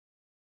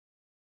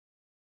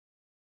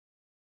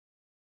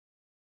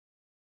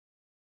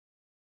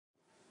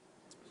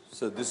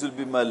So this will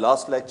be my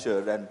last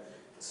lecture, and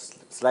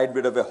slight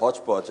bit of a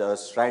hodgepodge. I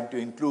was trying to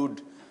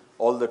include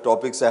all the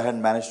topics I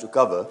hadn't managed to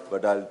cover,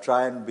 but I'll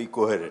try and be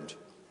coherent.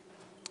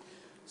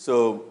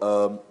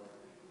 So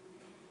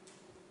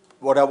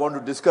what I want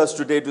to discuss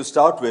today to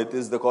start with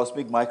is the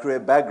cosmic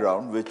microwave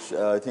background, which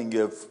I think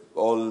you have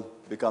all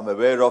become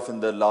aware of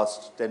in the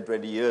last 10,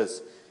 20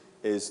 years,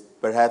 is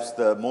perhaps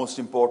the most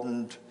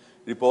important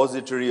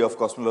repository of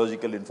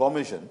cosmological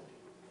information.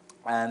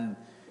 And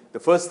the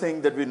first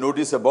thing that we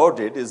notice about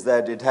it is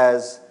that it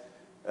has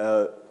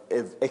an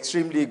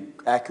extremely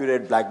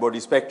accurate blackbody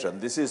spectrum.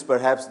 This is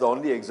perhaps the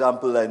only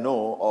example I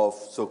know of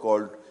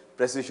so-called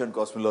precision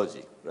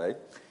cosmology, right?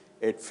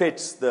 It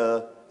fits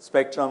the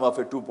spectrum of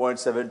a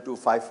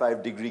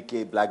 2.7255 degree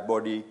K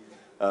blackbody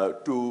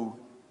to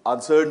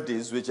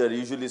uncertainties which are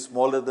usually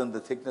smaller than the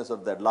thickness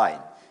of that line.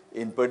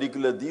 In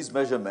particular, these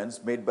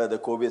measurements made by the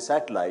Kobe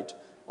satellite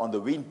on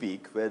the Wien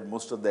peak, where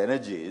most of the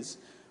energy is,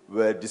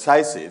 were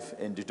decisive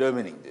in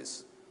determining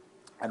this.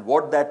 And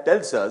what that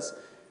tells us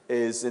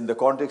is, in the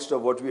context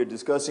of what we were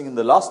discussing in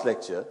the last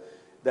lecture,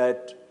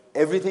 that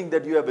everything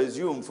that you have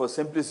assumed for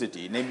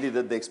simplicity, namely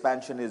that the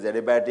expansion is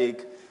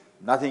adiabatic,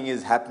 nothing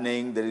is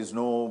happening, there is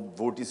no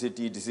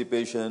vorticity,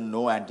 dissipation,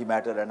 no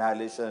antimatter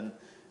annihilation,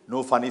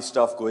 no funny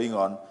stuff going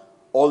on,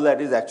 all that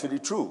is actually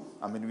true.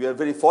 I mean, we are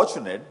very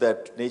fortunate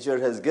that nature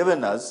has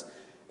given us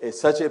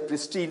such a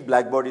pristine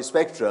blackbody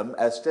spectrum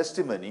as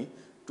testimony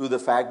to the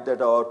fact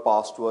that our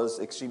past was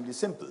extremely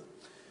simple.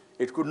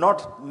 It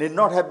need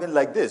not have been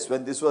like this.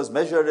 When this was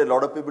measured, a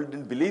lot of people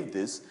didn't believe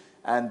this,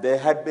 and there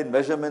had been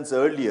measurements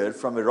earlier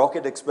from a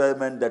rocket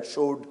experiment that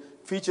showed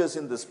features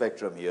in the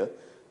spectrum here.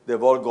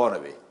 They've all gone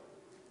away.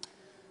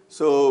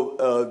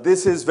 So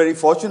this is very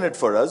fortunate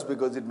for us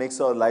because it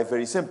makes our life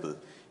very simple.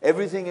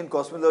 Everything in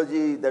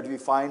cosmology that we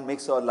find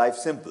makes our life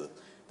simple.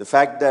 The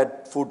fact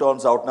that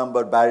photons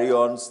outnumber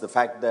baryons, the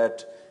fact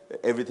that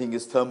everything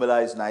is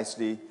thermalized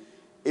nicely.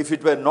 If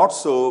it were not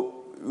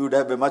so, we would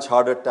have a much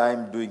harder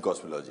time doing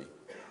cosmology.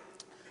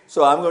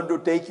 So I'm going to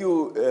take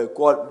you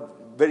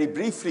very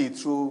briefly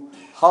through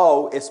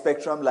how a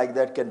spectrum like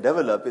that can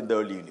develop in the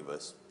early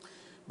universe.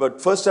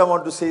 But first I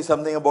want to say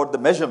something about the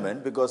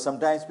measurement, because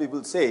sometimes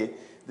people say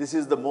this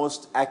is the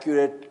most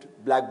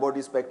accurate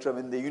blackbody spectrum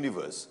in the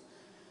universe.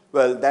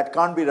 Well, that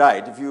can't be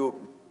right. If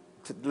you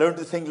learn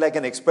to think like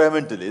an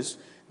experimentalist,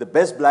 the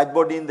best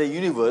blackbody in the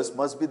universe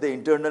must be the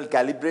internal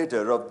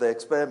calibrator of the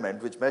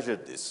experiment which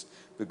measured this,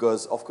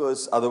 because, of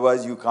course,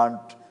 otherwise you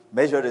can't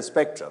measure a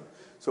spectrum.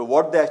 So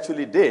what they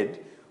actually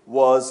did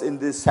was, in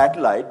this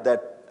satellite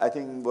that I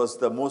think was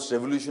the most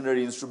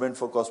revolutionary instrument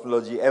for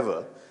cosmology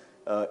ever,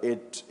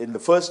 in the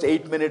first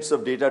 8 minutes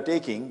of data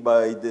taking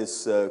by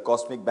this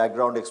cosmic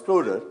background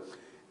explorer,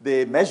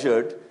 they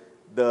measured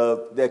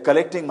they're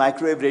collecting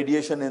microwave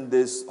radiation in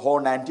this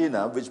horn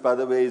antenna, which, by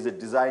the way, is a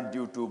design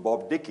due to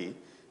Bob Dickey,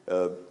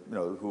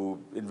 who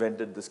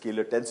invented the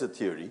scalar tensor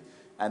theory,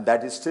 and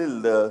that is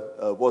still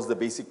was the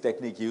basic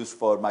technique used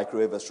for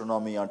microwave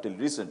astronomy until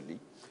recently.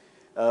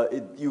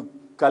 You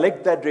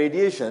collect that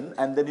radiation,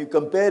 and then you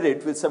compare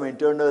it with some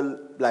internal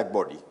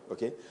blackbody.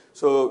 Okay,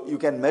 so you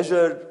can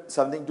measure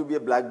something to be a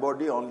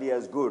blackbody only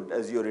as good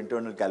as your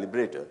internal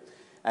calibrator,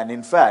 and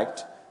in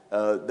fact,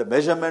 the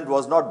measurement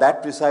was not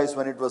that precise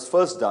when it was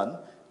first done.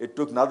 It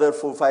took another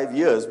 4 or 5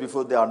 years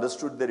before they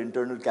understood their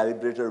internal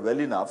calibrator well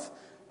enough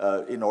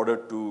in order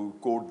to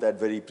quote that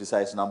very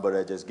precise number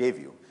I just gave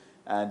you.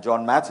 And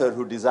John Mather,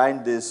 who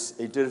designed this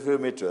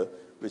interferometer,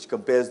 which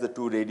compares the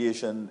two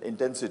radiation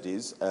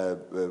intensities,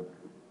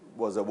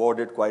 was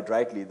awarded quite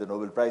rightly the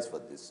Nobel Prize for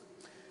this.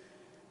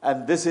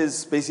 And this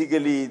is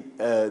basically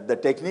the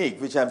technique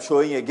which I'm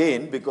showing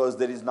again, because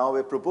there is now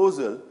a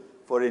proposal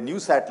for a new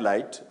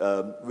satellite,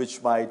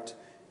 which might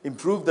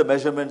improve the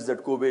measurements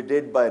that Kobe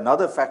did by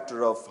another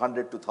factor of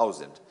 100 to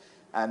 1,000.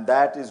 And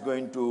that is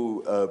going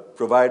to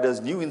provide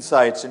us new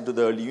insights into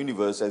the early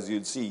universe, as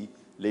you'll see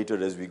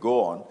later as we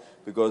go on,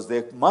 because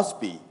there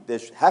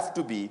have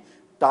to be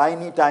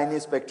tiny, tiny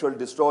spectral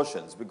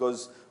distortions,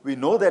 because we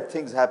know that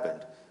things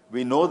happened.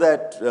 We know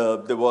that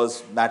there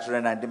was matter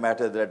and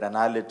antimatter that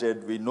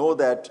annihilated. We know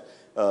that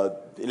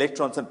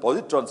electrons and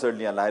positrons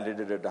certainly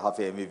annihilated at half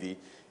a MeV.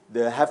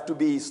 There have to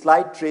be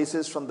slight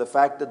traces from the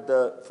fact that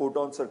the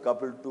photons are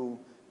coupled to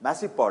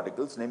massive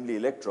particles, namely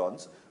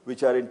electrons,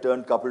 which are in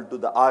turn coupled to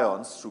the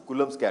ions through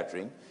Coulomb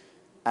scattering.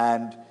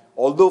 And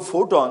although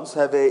photons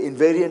have an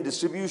invariant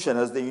distribution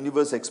as the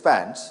universe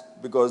expands,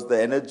 because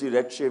the energy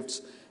redshifts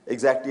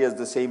exactly at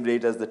the same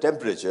rate as the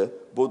temperature,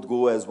 both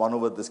go as 1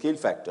 over the scale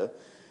factor,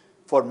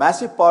 for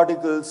massive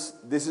particles,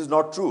 this is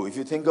not true. If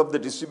you think of the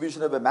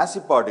distribution of a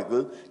massive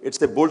particle,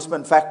 it's a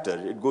Boltzmann factor.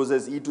 It goes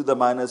as e to the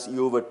minus e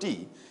over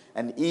t.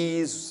 And E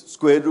is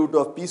square root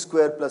of p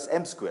square plus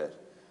m square.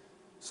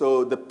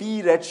 So the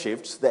p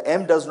redshifts, the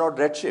m does not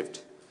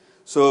redshift.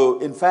 So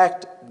in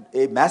fact,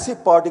 a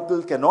massive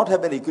particle cannot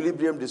have an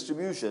equilibrium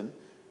distribution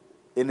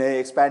in an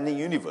expanding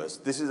universe.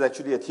 This is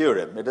actually a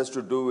theorem. It has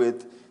to do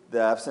with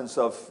the absence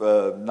of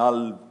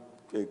null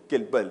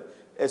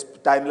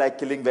time-like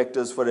killing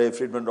vectors for a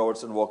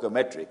Friedmann-Robertson-Walker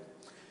metric.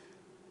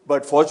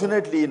 But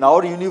fortunately, in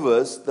our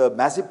universe, the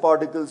massive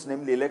particles,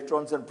 namely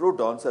electrons and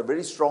protons, are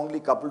very strongly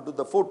coupled to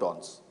the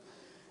photons.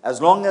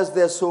 As long as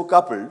they are so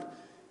coupled,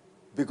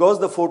 because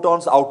the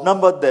photons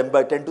outnumber them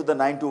by 10 to the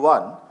 9 to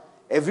 1,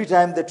 every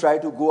time they try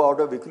to go out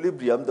of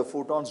equilibrium, the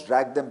photons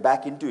drag them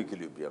back into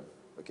equilibrium.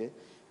 Okay?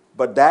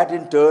 But that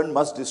in turn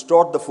must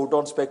distort the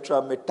photon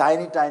spectrum a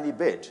tiny, tiny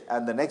bit,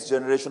 and the next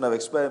generation of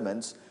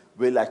experiments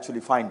will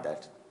actually find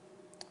that.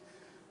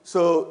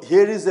 So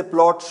here is a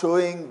plot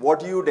showing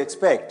what you would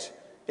expect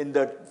in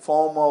the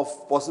form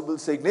of possible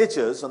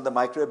signatures on the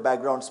microwave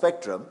background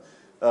spectrum.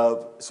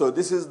 So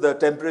this is the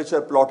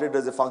temperature plotted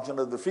as a function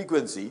of the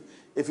frequency.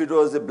 If it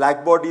was a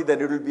black body,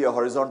 then it will be a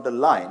horizontal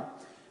line.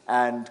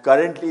 And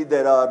currently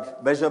there are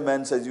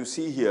measurements, as you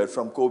see here,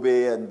 from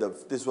Kobe, and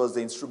this was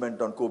the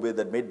instrument on Kobe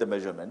that made the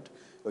measurement.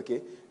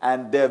 Okay?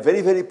 And they are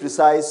very, very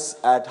precise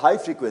at high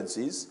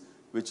frequencies,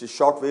 which is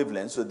short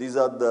wavelengths. So these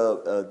are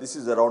this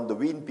is around the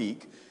Wien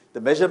peak.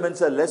 The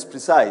measurements are less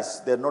precise.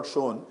 They're not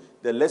shown.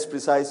 They're less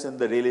precise in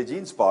the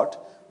Rayleigh-Jeans part,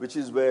 which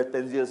is where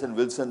Tenzius and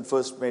Wilson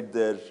first made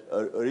their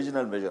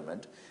original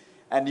measurement.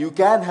 And you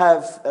can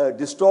have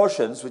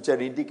distortions, which are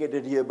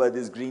indicated here by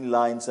these green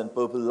lines and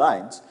purple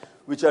lines,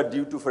 which are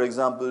due to, for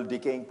example,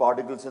 decaying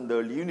particles in the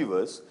early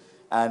universe.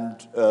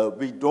 And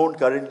we don't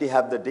currently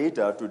have the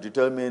data to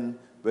determine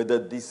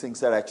whether these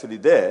things are actually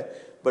there.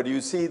 But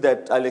you see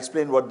that I'll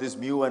explain what this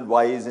mu and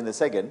y is in a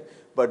second.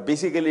 But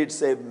basically,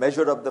 it's a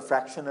measure of the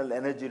fractional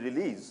energy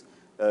release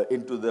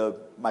into the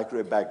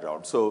microwave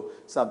background. So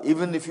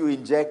even if you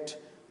inject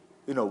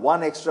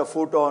one extra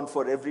photon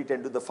for every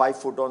 10 to the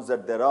 5 photons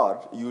that there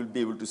are, you will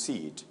be able to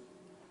see it.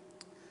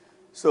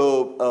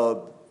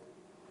 So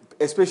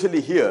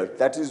especially here,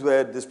 that is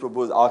where this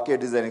proposed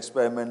ARCADE is an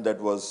experiment that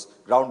was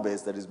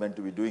ground-based that is meant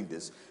to be doing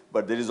this.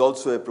 But there is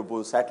also a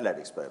proposed satellite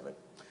experiment.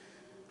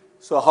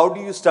 So how do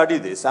you study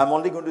this? I'm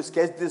only going to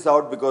sketch this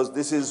out because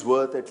this is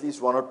worth at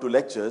least 1 or 2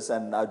 lectures,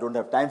 and I don't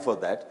have time for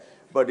that.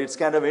 But it's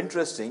kind of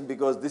interesting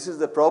because this is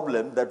the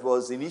problem that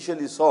was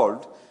initially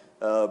solved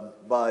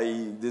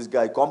by this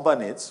guy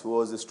Kompanitz, who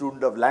was a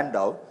student of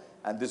Landau.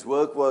 And this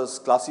work was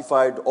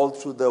classified all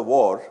through the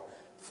war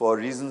for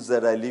reasons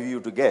that I leave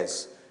you to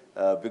guess,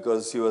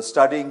 because he was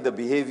studying the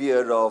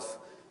behavior of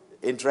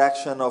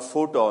interaction of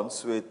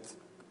photons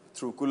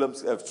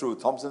through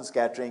Thomson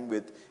scattering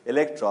with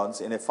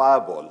electrons in a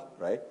fireball,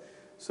 right?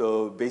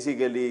 So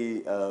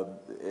basically,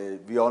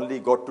 we only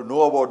got to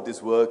know about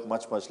this work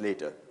much, much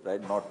later, right?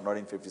 Not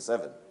in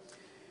 57.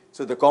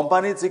 So the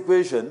Kompanitz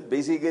equation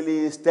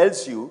basically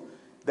tells you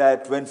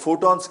that when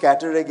photons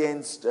scatter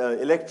against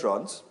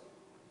electrons,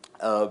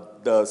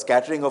 the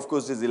scattering, of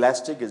course, is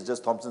elastic. It's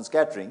just Thomson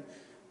scattering.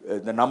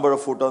 The number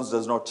of photons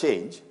does not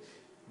change.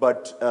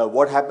 But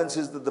what happens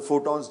is that the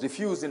photons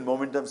diffuse in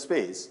momentum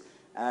space.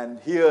 And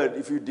here,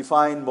 if you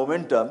define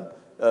momentum,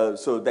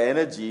 so the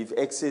energy, if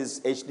x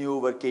is h nu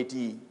over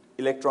kT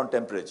electron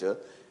temperature,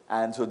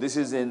 and so this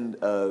is in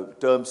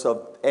terms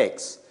of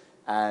x,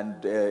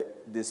 and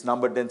this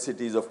number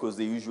density is, of course,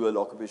 the usual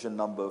occupation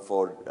number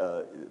for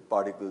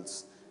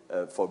particles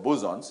for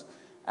bosons,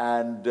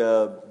 and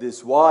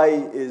this y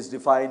is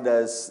defined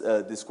as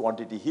this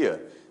quantity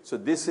here. So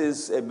this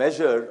is a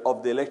measure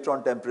of the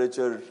electron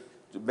temperature,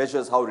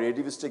 measures how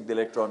relativistic the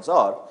electrons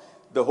are.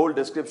 The whole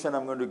description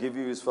I'm going to give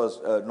you is for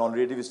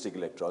non-relativistic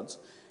electrons,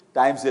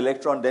 times the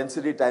electron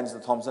density times the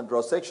Thomson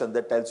cross-section.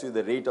 That tells you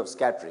the rate of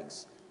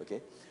scatterings.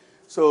 Okay?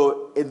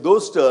 So in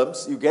those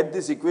terms, you get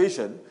this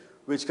equation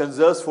which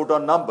conserves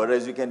photon number,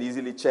 as you can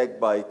easily check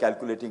by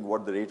calculating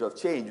what the rate of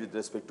change with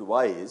respect to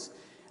y is.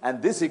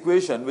 And this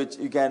equation, which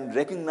you can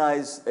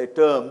recognize a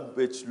term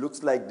which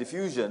looks like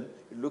diffusion,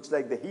 it looks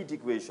like the heat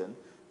equation.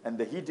 And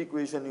the heat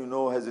equation,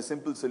 has a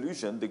simple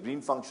solution. The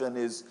green function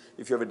is,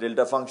 if you have a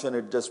delta function,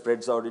 it just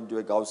spreads out into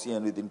a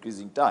Gaussian with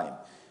increasing time.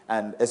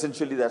 And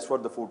essentially, that's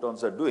what the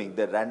photons are doing.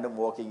 They're random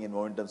walking in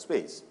momentum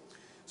space.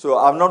 So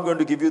I'm not going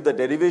to give you the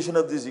derivation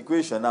of this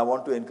equation. I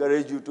want to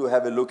encourage you to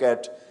have a look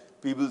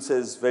at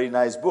Peebles' very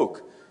nice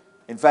book.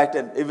 In fact,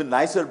 an even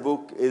nicer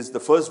book is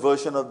the first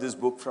version of this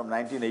book from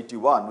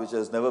 1981, which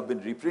has never been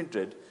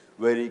reprinted,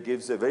 where he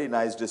gives a very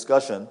nice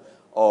discussion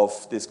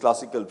of this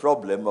classical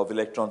problem of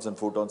electrons and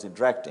photons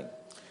interacting.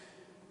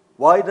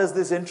 Why does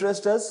this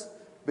interest us?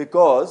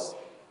 Because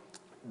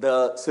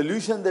the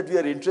solution that we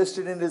are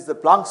interested in is the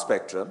Planck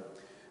spectrum.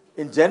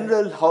 In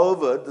general,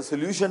 however, the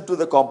solution to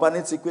the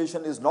Kompanitz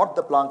equation is not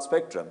the Planck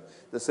spectrum.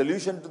 The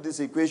solution to this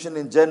equation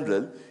in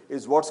general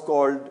is what's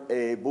called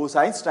a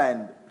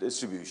Bose-Einstein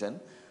distribution,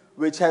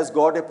 which has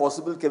got a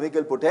possible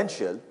chemical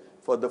potential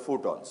for the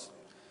photons.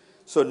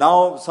 So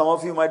now some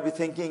of you might be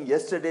thinking,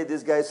 yesterday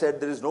this guy said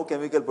there is no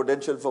chemical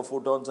potential for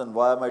photons, and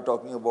why am I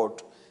talking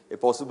about a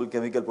possible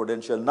chemical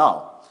potential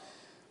now?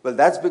 Well,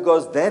 that's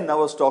because then I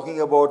was talking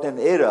about an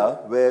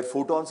era where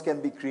photons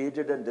can be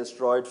created and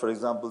destroyed, for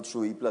example,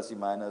 through E plus E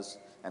minus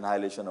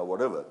annihilation or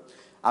whatever.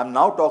 I'm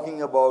now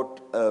talking about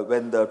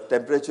when the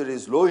temperature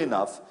is low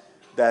enough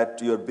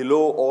that you're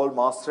below all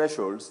mass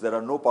thresholds, there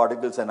are no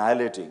particles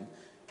annihilating,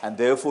 and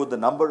therefore the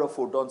number of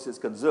photons is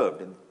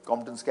conserved in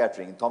Compton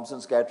scattering. In Thomson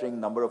scattering,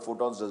 number of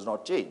photons does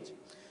not change.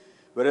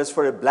 Whereas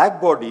for a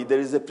black body, there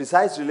is a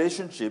precise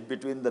relationship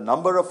between the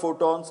number of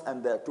photons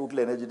and the total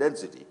energy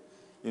density.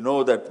 You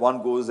know that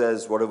one goes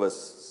as whatever,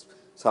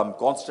 some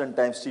constant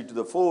times t to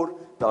the 4,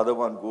 the other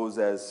one goes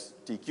as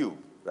t cube,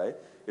 right?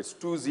 It's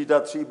 2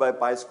 zeta 3 by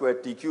pi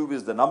squared t cube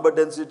is the number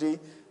density,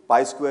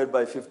 pi squared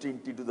by 15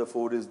 t to the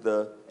 4 is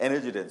the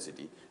energy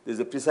density. There's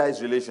a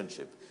precise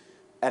relationship.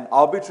 An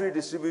arbitrary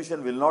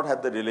distribution will not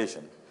have the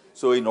relation.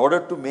 So in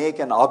order to make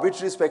an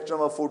arbitrary spectrum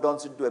of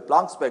photons into a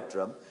Planck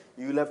spectrum,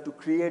 you will have to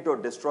create or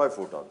destroy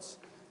photons.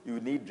 You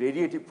need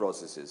radiative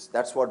processes.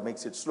 That's what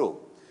makes it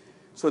slow.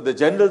 So the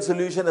general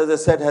solution, as I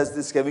said, has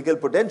this chemical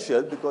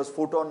potential because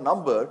photon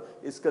number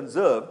is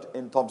conserved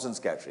in Thomson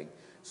scattering.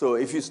 So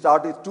if you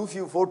start with too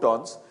few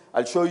photons,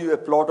 I'll show you a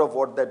plot of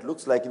what that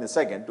looks like in a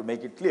second to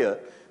make it clear.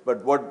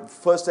 But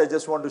first I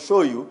just want to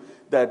show you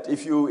that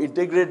if you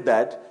integrate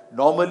that,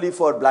 normally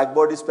for black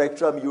body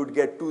spectrum, you would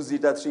get 2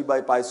 zeta 3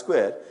 by pi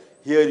square.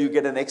 Here you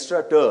get an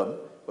extra term,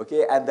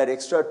 okay, and that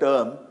extra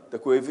term, the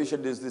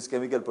coefficient is this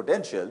chemical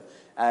potential.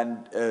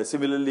 And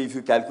similarly, if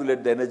you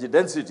calculate the energy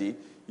density,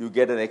 you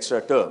get an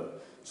extra term.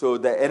 So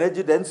the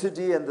energy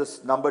density and the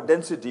number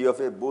density of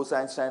a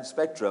Bose-Einstein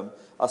spectrum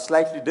are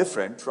slightly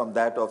different from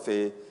that of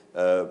a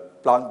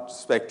Planck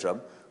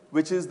spectrum,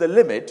 which is the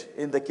limit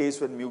in the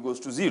case when mu goes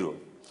to 0.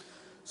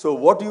 So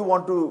what you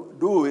want to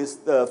do is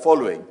the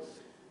following.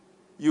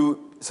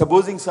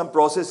 Supposing some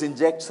process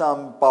injects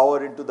some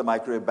power into the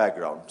microwave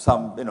background,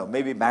 some,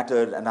 maybe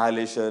matter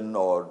annihilation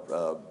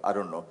or, I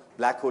don't know,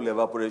 black hole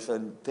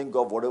evaporation, think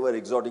of whatever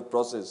exotic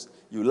process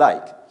you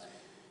like.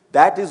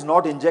 That is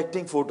not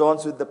injecting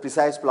photons with the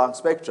precise Planck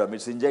spectrum.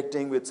 It's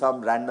injecting with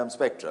some random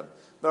spectrum.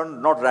 No,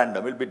 not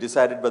random. It will be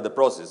decided by the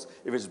process.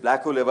 If it's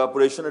black hole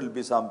evaporation, it will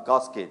be some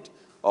cascade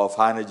of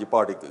high energy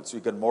particles. You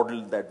can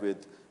model that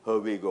with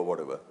Herwig or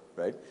whatever,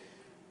 right?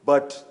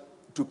 But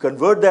to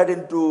convert that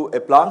into a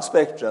Planck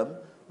spectrum,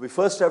 we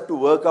first have to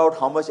work out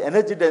how much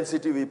energy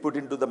density we put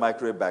into the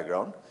microwave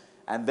background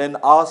and then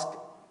ask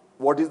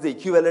what is the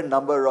equivalent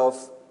number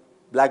of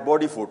black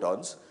body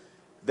photons.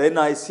 Then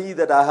I see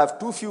that I have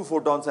too few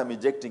photons I'm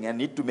ejecting and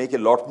need to make a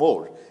lot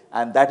more,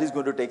 and that is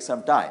going to take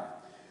some time.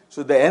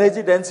 So the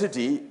energy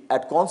density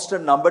at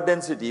constant number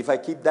density, if I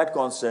keep that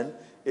constant,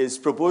 is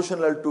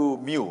proportional to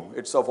mu.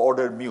 It's of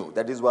order mu.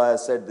 That is why I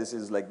said this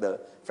is like the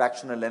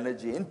fractional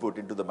energy input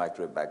into the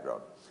microwave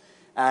background.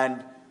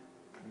 And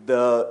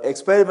the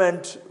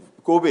experiment,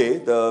 Kobe,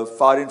 the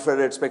far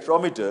infrared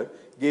spectrometer,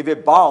 gave a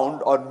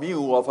bound on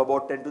mu of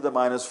about 10 to the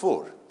minus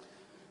 4.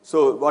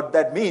 So what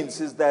that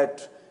means is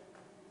that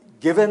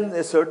given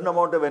a certain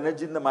amount of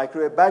energy in the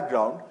microwave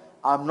background,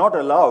 I'm not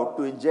allowed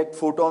to inject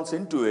photons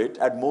into it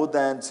at more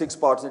than 6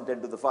 parts in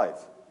 10 to the 5.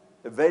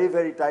 A very,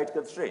 very tight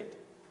constraint,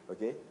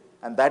 okay?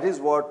 And that is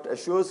what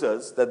assures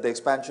us that the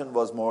expansion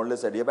was more or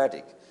less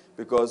adiabatic,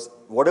 because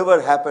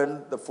whatever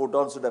happened, the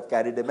photons would have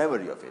carried a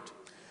memory of it.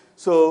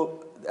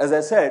 So, as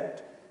I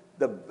said,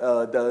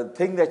 the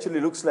thing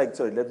actually looks like,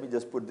 sorry, let me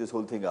just put this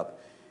whole thing up.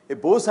 A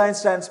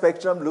Bose-Einstein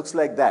spectrum looks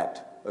like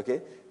that,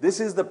 okay? This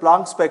is the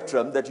Planck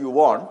spectrum that you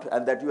want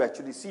and that you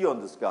actually see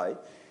on the sky.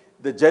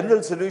 The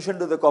general solution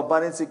to the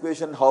covariance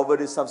equation,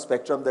 however, is some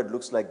spectrum that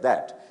looks like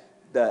that.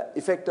 The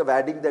effect of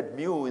adding that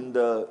mu in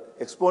the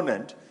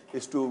exponent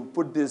is to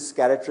put this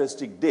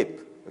characteristic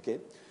dip, okay?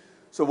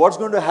 So what's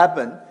going to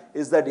happen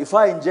is that if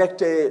I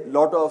inject a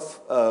lot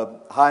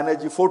of high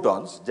energy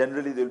photons,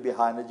 generally there will be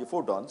high energy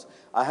photons,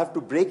 I have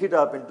to break it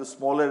up into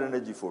smaller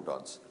energy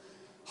photons.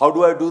 How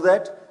do I do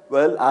that?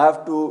 Well, I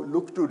have to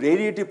look to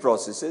radiative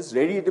processes.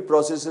 Radiative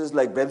processes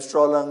like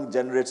Bremsstrahlung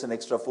generates an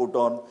extra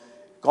photon.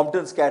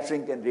 Compton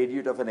scattering can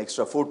radiate of an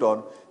extra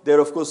photon. They're,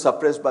 of course,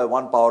 suppressed by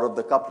 1 power of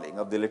the coupling,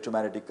 of the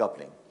electromagnetic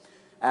coupling.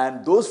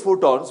 And those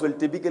photons will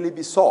typically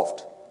be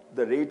soft.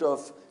 The rate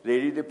of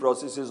radiative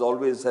processes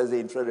always has the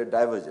infrared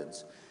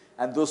divergence.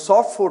 And those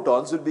soft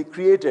photons will be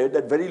created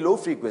at very low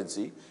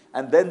frequency,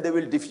 and then they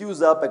will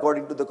diffuse up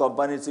according to the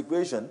covariance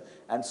equation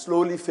and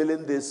slowly fill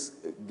in this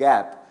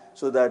gap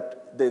so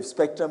that the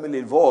spectrum will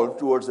evolve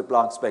towards the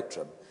Planck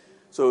spectrum.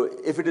 So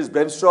if it is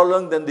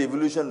Bremsstrahlung, then the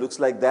evolution looks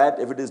like that.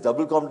 If it is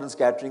double Compton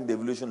scattering, the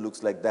evolution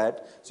looks like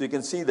that. So you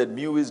can see that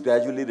mu is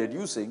gradually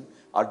reducing.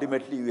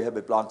 Ultimately, you have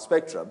a Planck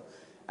spectrum.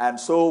 And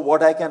so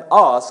what I can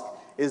ask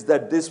is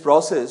that this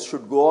process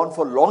should go on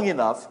for long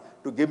enough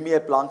to give me a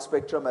Planck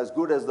spectrum as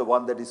good as the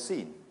one that is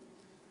seen.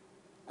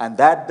 And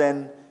that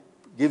then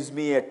gives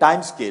me a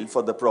time scale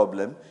for the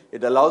problem.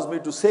 It allows me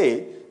to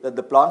say that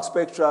the Planck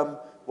spectrum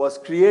was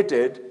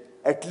created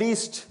at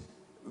least,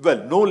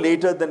 well, no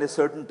later than a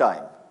certain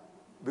time.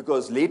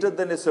 Because later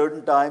than a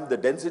certain time, the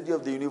density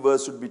of the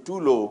universe would be too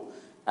low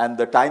and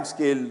the time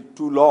scale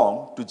too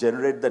long to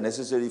generate the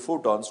necessary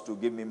photons to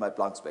give me my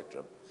Planck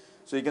spectrum.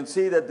 So you can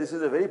see that this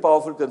is a very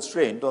powerful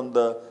constraint on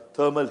the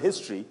thermal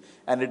history,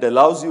 and it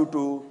allows you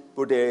to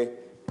put a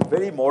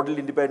very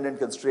model-independent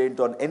constraint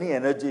on any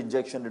energy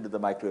injection into the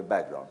microwave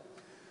background.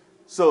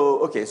 So,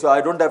 okay, so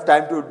I don't have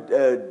time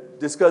to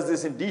discuss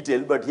this in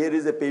detail, but here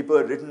is a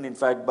paper written, in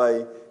fact,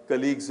 by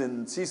colleagues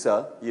in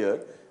CISA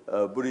here,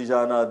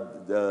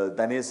 Burijana,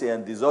 Danese,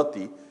 and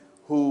Dizotti,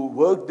 who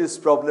worked this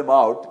problem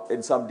out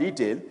in some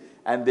detail,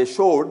 and they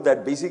showed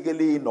that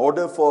basically in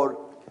order for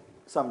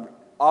some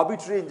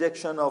arbitrary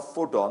injection of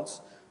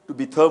photons to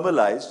be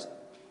thermalized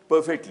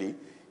perfectly,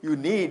 you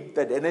need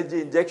that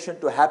energy injection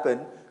to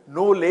happen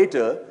no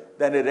later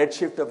than a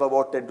redshift of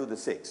about 10 to the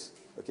 6,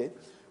 okay,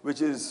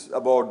 which is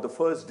about the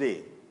first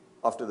day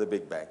after the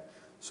Big Bang.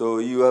 So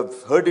you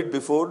have heard it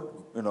before,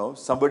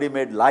 somebody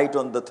made light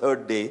on the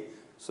third day.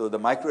 So the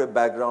microwave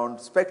background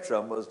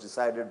spectrum was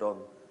decided on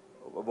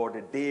about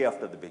a day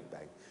after the Big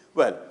Bang.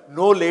 Well,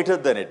 no later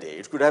than a day.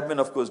 It could have been,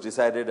 of course,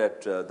 decided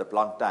at the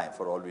Planck time,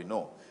 for all we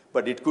know.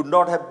 But it could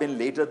not have been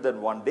later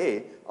than 1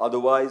 day.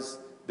 Otherwise,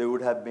 there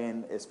would have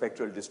been a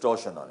spectral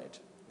distortion on it.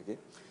 Okay?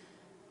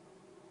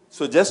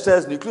 So just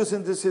as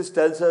nucleosynthesis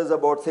tells us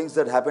about things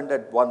that happened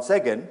at 1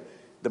 second,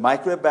 the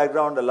microwave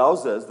background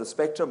allows us, the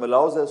spectrum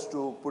allows us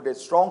to put a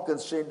strong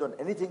constraint on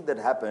anything that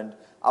happened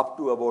up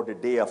to about a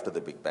day after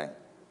the Big Bang.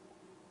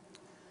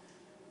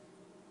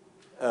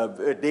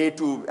 A day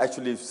to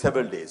actually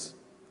several days.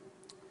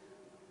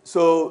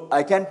 So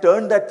I can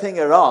turn that thing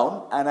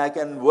around and I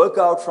can work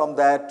out from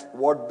that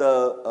what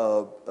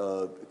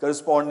the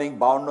corresponding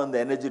bound on the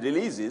energy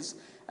release is,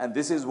 and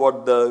this is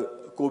what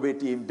the Kobe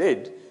team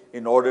did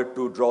in order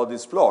to draw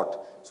this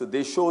plot. So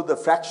they show the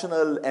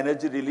fractional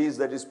energy release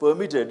that is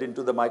permitted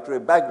into the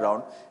microwave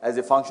background as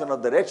a function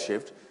of the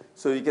redshift.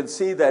 So you can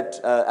see that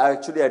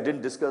actually I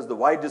didn't discuss the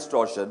Y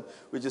distortion,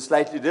 which is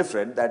slightly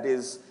different. That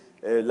is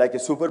like a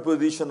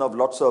superposition of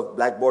lots of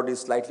black bodies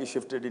slightly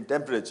shifted in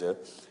temperature.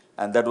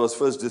 And that was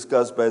first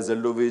discussed by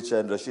Zeldovich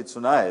and Rashid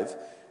Sunaev.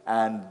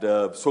 And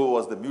so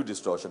was the mu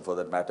distortion for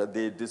that matter.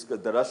 They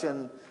discussed,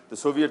 the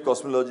Soviet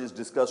cosmologists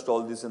discussed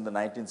all this in the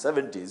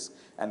 1970s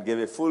and gave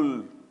a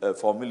full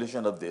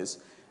formulation of this.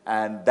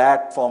 And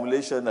that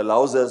formulation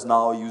allows us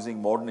now,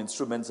 using modern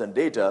instruments and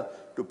data,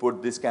 to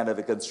put this kind of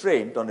a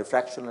constraint on a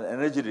fractional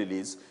energy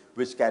release,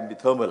 which can be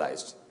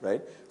thermalized,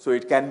 right? So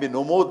it can be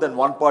no more than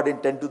 1 part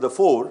in 10 to the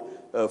 4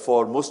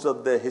 for most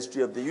of the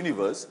history of the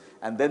universe.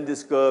 And then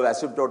this curve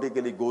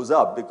asymptotically goes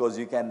up because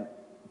you can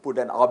put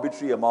an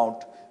arbitrary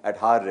amount at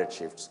higher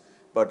redshifts.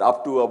 But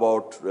up to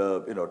about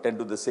 10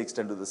 to the 6,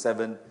 10 to the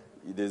 7,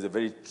 there's a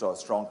very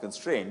strong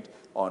constraint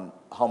on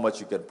how much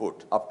you can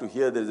put. Up to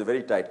here, there's a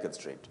very tight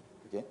constraint.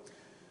 Okay?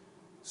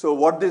 So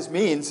what this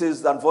means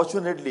is,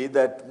 unfortunately,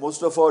 that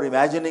most of our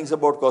imaginings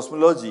about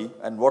cosmology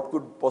and what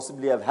could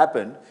possibly have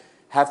happened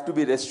have to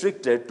be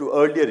restricted to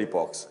earlier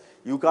epochs.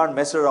 You can't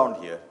mess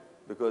around here,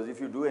 because if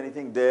you do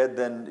anything there,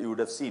 then you would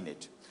have seen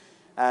it.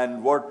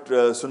 And what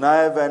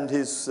Sunaev and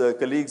his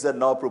colleagues are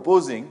now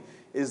proposing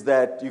is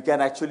that you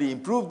can actually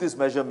improve these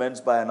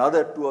measurements by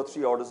another 2 or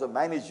 3 orders of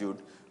magnitude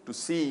to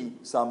see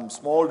some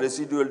small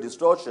residual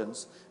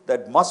distortions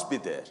that must be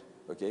there.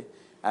 Okay?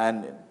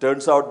 And it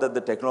turns out that the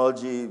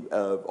technology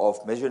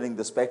of measuring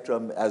the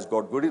spectrum has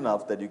got good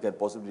enough that you can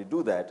possibly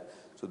do that.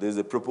 So there's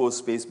a proposed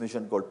space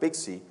mission called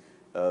Pixie,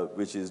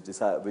 which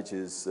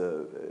is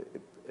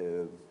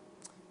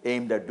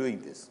aimed at doing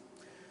this.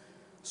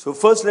 So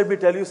first, let me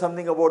tell you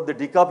something about the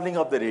decoupling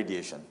of the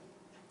radiation.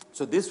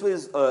 So this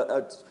was,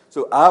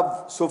 so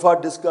I've so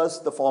far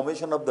discussed the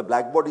formation of the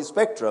black body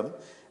spectrum,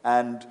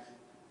 and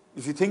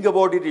if you think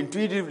about it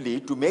intuitively,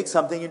 to make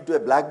something into a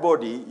black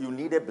body, you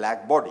need a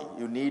black body.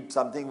 You need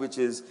something which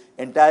is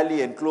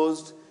entirely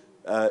enclosed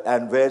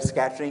and where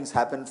scatterings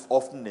happen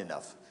often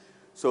enough.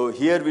 So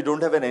here we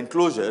don't have an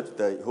enclosure.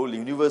 The whole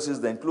universe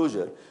is the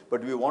enclosure,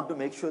 but we want to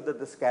make sure that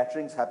the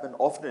scatterings happen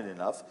often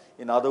enough.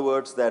 In other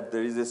words, that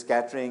there is a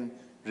scattering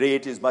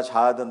rate is much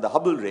higher than the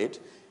Hubble rate,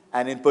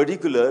 and in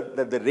particular,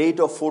 that the rate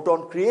of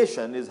photon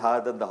creation is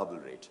higher than the Hubble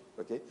rate.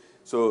 Okay?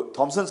 So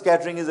Thomson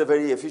scattering is a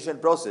very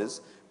efficient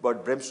process,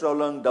 but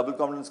Bremsstrahlung, double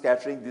Compton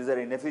scattering, these are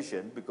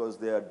inefficient because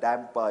they are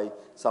damped by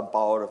some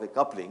power of a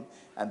coupling,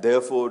 and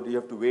therefore you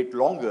have to wait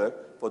longer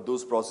for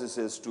those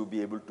processes to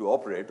be able to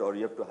operate, or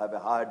you have to have a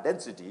higher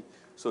density.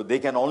 So they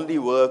can only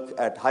work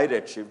at high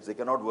redshifts, they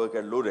cannot work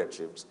at low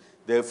redshifts.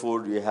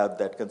 Therefore, we have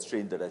that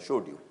constraint that I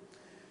showed you.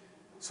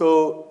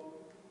 So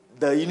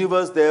the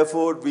universe,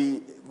 therefore,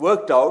 we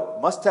worked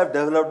out, must have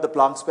developed the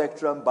Planck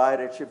spectrum by a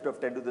redshift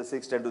of 10 to the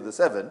 6, 10 to the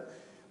 7.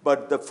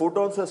 But the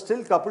photons are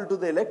still coupled to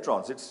the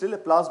electrons. It's still a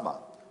plasma.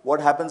 What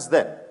happens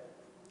then?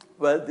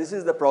 Well, this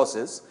is the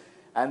process.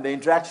 And the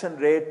interaction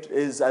rate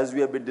is, as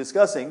we have been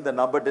discussing, the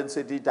number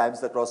density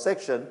times the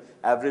cross-section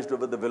averaged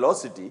over the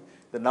velocity.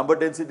 The number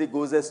density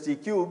goes as T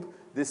cube.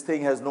 This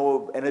thing has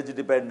no energy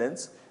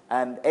dependence.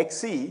 And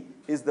Xc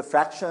is the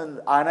fraction,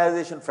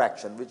 ionization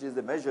fraction, which is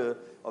the measure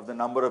of the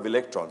number of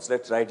electrons.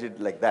 Let's write it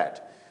like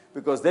that.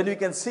 Because then we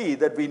can see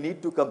that we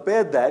need to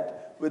compare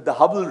that with the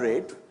Hubble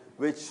rate,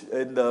 which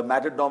in the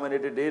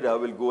matter-dominated era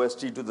will go as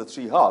T to the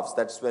 3/2.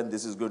 That's when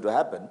this is going to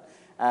happen.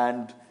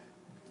 And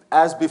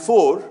as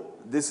before,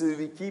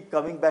 we keep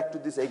coming back to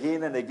this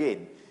again and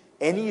again.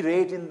 Any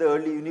rate in the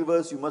early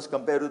universe, you must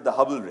compare with the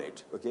Hubble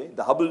rate. Okay?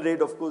 The Hubble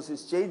rate, of course,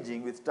 is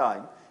changing with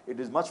time. It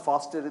is much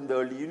faster in the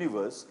early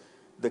universe.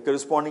 The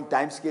corresponding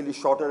time scale is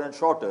shorter and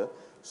shorter.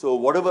 So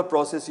whatever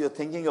process you're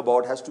thinking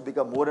about has to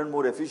become more and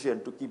more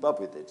efficient to keep up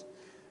with it.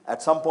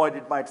 At some point,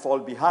 it might fall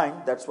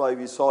behind. That's why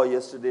we saw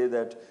yesterday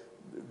that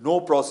no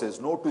process,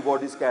 no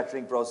two-body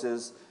scattering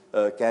process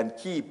can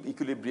keep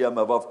equilibrium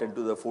above 10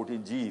 to the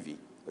 14 GeV.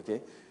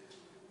 Okay?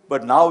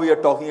 But now we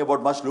are talking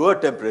about much lower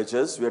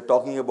temperatures. We are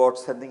talking about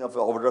something of the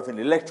order of an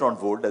electron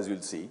volt, as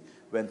you'll see,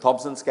 when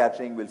Thomson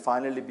scattering will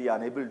finally be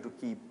unable to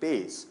keep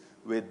pace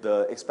with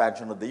the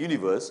expansion of the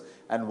universe.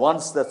 And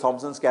once the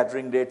Thomson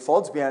scattering rate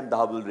falls behind the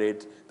Hubble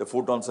rate, the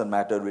photons and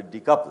matter will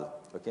decouple.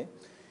 Okay?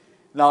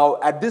 Now,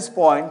 at this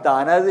point, the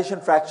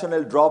ionization fraction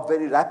will drop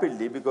very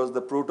rapidly because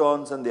the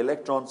protons and the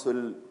electrons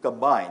will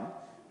combine.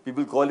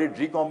 People call it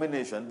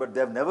recombination, but they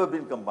have never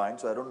been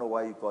combined, so I don't know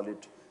why you call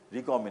it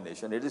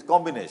recombination. It is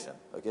combination.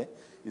 Okay?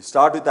 You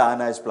start with the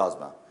ionized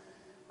plasma.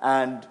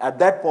 And at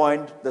that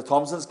point, the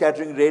Thomson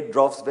scattering rate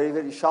drops very,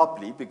 very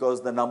sharply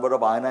because the number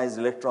of ionized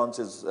electrons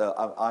is,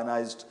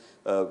 ionized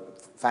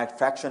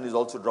fraction is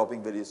also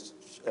dropping very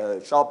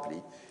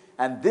sharply.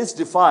 And this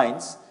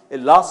defines a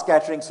last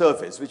scattering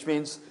surface, which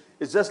means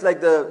it's just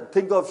like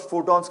think of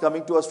photons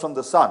coming to us from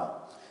the sun.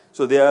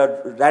 So they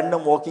are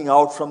random walking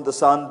out from the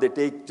sun. They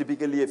take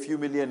typically a few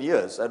million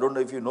years. I don't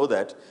know if you know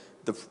that.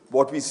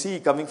 What we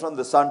see coming from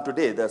the sun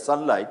today, the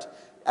sunlight,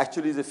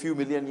 actually is a few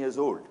million years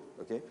old.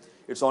 Okay?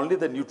 It's only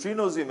the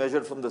neutrinos we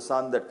measure from the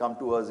sun that come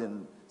to us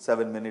in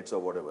 7 minutes or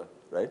whatever,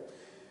 right?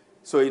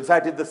 So in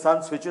fact, if the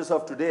sun switches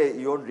off today,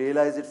 you won't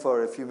realize it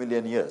for a few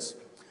million years.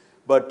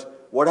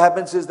 But what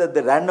happens is that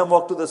the random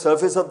walk to the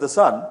surface of the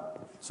sun.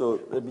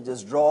 So let me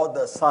just draw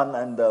the sun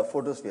and the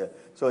photosphere.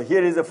 So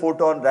here is a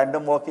photon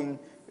random walking,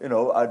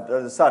 at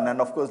the sun.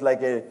 And of course,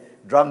 like a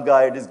drunk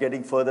guy, it is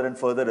getting further and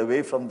further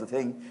away from the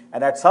thing.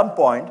 And at some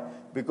point,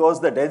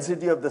 because the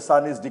density of the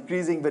sun is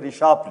decreasing very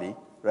sharply,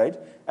 right?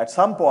 At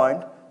some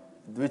point,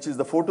 which is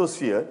the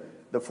photosphere,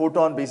 the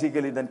photon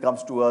basically then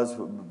comes to us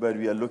where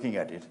we are looking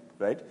at it,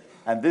 right?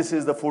 And this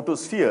is the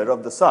photosphere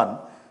of the sun.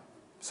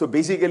 So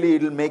basically,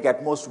 it will make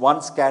at most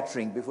one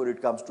scattering before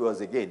it comes to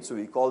us again. So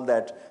we call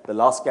that the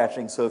last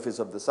scattering surface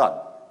of the sun,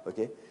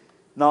 okay?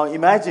 Now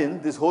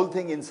imagine this whole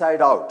thing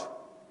inside out,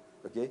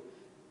 okay?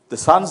 The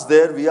sun's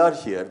there, we are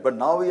here, but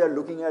now we are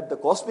looking at the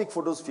cosmic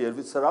photosphere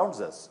which surrounds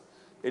us.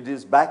 It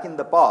is back in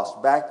the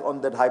past, back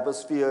on that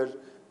hypersphere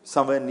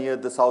somewhere near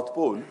the South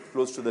Pole,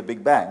 close to the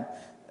Big Bang,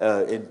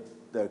 in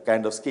the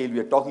kind of scale we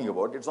are talking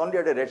about. It's only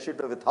at a redshift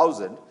of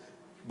 1,000,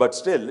 but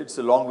still, it's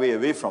a long way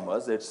away from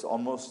us. It's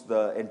almost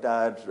the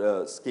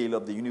entire scale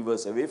of the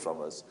universe away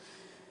from us.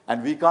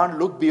 And we can't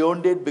look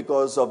beyond it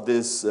because of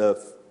this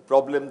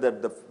problem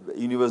that the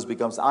universe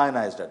becomes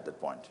ionized at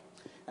that point.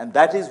 And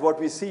that is what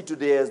we see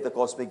today as the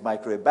cosmic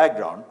microwave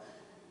background.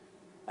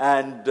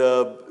 And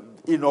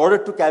in order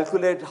to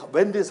calculate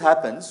when this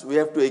happens, we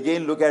have to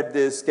again look at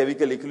this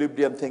chemical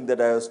equilibrium thing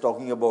that I was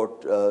talking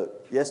about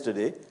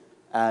yesterday.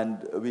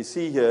 And we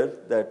see here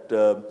that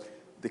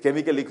the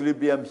chemical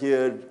equilibrium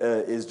here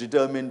is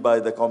determined by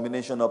the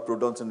combination of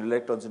protons and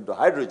electrons into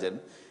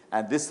hydrogen.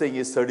 And this thing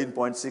is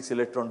 13.6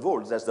 electron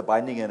volts. That's the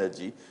binding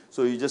energy.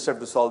 So you just have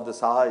to solve the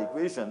Saha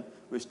equation,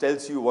 which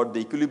tells you what the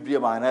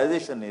equilibrium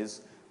ionization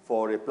is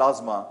for a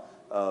plasma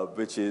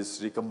which is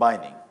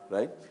recombining,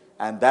 right?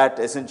 And that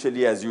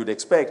essentially, as you'd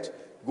expect,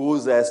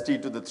 goes as T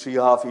to the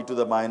 3½ e to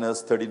the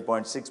minus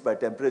 13.6 by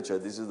temperature.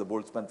 This is the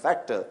Boltzmann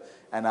factor.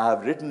 And I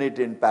have written it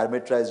in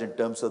parameterized in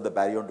terms of the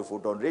baryon to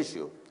photon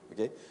ratio,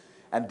 okay?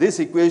 And this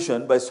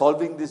equation, by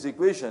solving this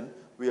equation,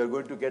 we are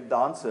going to get the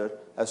answer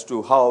as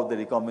to how the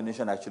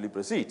recombination actually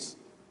proceeds.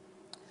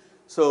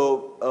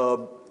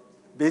 So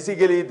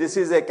basically, this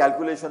is a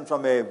calculation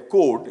from a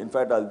code. In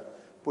fact, I'll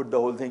put the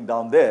whole thing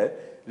down there.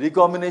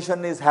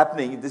 Recombination is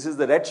happening. This is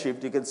the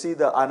redshift. You can see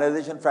the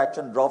ionization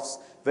fraction drops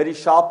very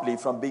sharply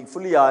from being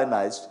fully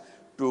ionized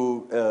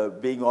to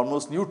being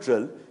almost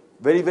neutral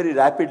very, very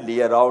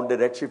rapidly around a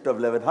redshift of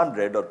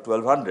 1100 or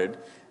 1200.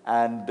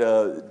 And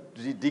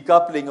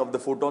decoupling of the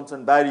photons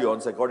and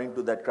baryons according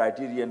to that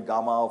criterion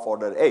gamma of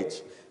order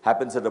h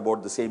happens at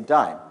about the same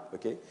time,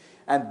 okay?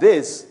 And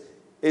this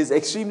is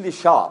extremely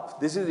sharp.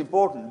 This is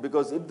important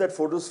because if that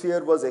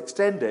photosphere was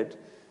extended,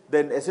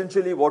 then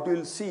essentially what you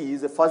will see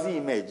is a fuzzy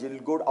image. It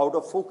will go out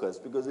of focus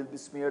because it will be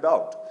smeared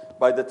out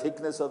by the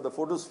thickness of the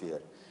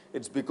photosphere.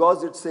 It's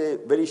because it's a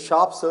very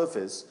sharp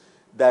surface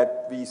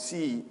that we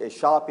see a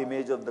sharp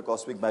image of the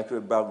cosmic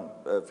microwave background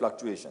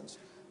fluctuations.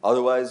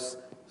 Otherwise,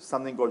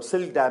 something called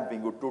silk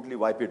damping would totally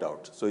wipe it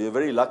out. So you're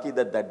very lucky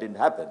that that didn't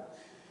happen.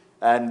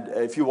 And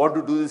if you want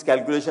to do this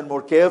calculation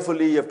more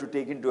carefully, you have to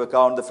take into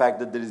account the fact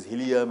that there is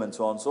helium and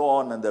so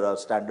on, and there are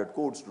standard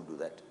codes to do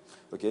that,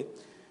 okay?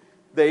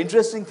 The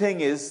interesting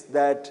thing is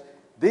that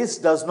this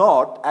does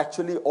not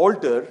actually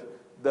alter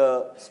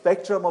the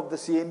spectrum of the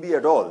CMB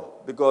at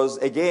all, because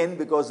again,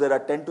 because there are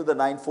 10 to the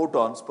 9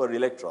 photons per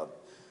electron.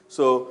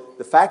 So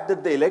the fact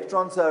that the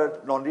electrons are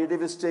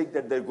non-relativistic,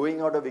 that they're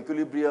going out of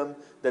equilibrium,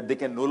 that they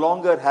can no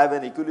longer have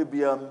an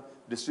equilibrium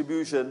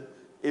distribution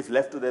if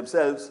left to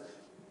themselves,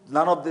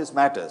 none of this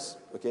matters,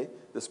 okay?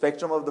 The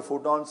spectrum of the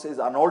photons is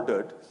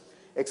unaltered,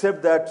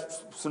 except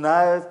that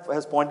Sunayev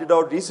has pointed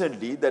out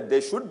recently that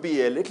there should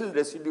be a little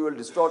residual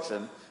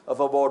distortion of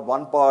about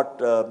 1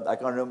 part, I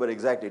can't remember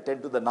exactly,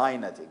 10 to the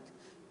 9, I think,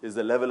 is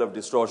the level of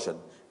distortion,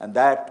 and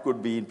that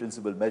could be in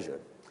principle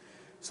measured.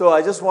 So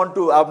I just want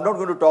to, I'm not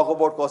going to talk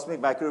about cosmic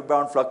microwave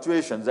band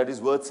fluctuations, that is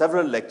worth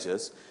several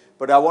lectures,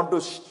 but I want to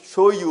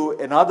show you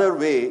another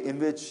way in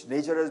which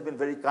nature has been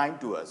very kind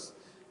to us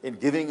in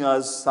giving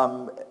us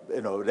some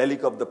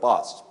relic of the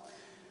past.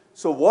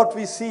 So what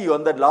we see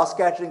on that last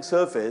scattering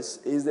surface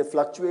is a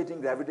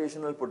fluctuating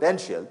gravitational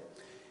potential.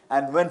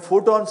 And when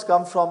photons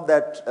come from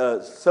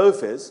that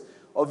surface,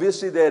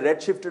 obviously they're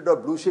redshifted or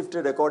blue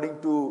shifted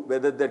according to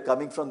whether they're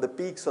coming from the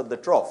peaks or the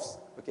troughs.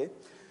 Okay?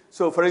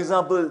 So for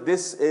example,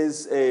 this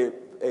is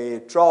a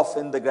trough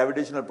in the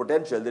gravitational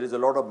potential. There is a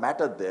lot of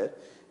matter there.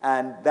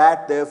 And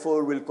that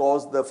therefore will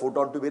cause the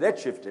photon to be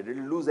redshifted. It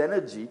will lose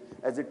energy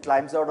as it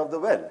climbs out of the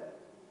well.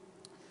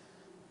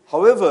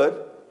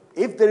 However,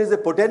 if there is a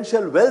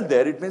potential well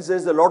there, it means there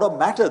is a lot of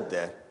matter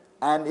there.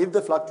 And if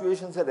the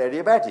fluctuations are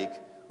adiabatic,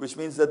 which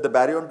means that the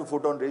baryon to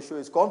photon ratio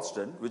is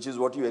constant, which is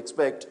what you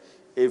expect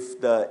if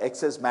the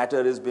excess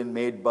matter has been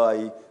made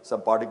by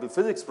some particle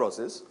physics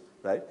process,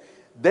 right?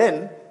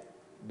 Then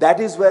that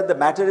is where the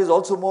matter is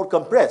also more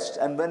compressed.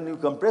 And when you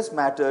compress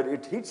matter,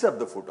 it heats up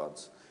the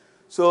photons.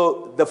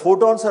 So the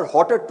photons are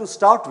hotter to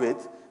start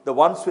with, the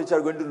ones which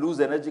are going to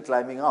lose energy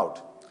climbing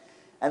out.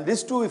 And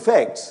these two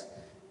effects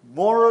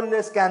more or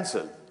less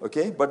cancel,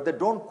 okay? But they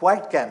don't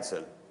quite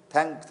cancel.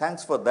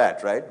 Thanks for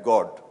that, right?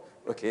 God,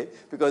 okay?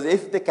 Because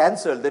if they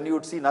cancel, then you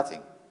would see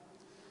nothing.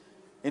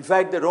 In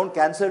fact, they don't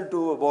cancel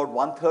to about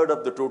 1/3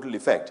 of the total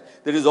effect.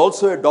 There is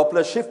also a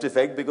Doppler shift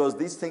effect because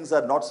these things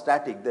are not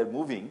static, they're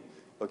moving.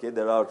 Okay,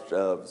 there are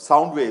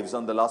sound waves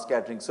on the last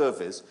scattering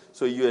surface,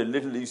 so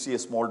you see a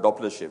small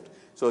Doppler shift.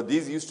 So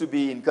these used to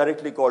be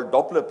incorrectly called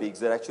Doppler peaks,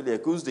 they're actually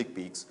acoustic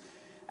peaks.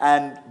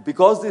 And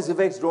because these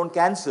effects don't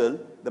cancel,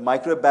 the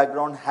microwave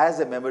background has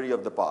a memory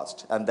of the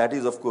past. And that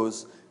is, of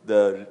course,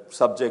 the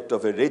subject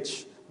of a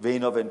rich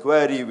vein of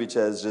inquiry which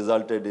has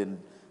resulted in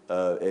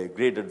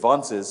great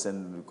advances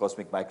in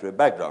cosmic microwave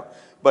background.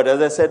 But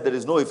as I said, there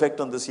is no effect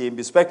on the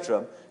CMB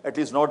spectrum, at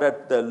least not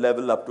at the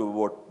level up to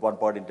about 1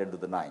 part in 10 to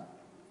the 9.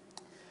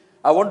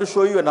 I want to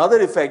show you another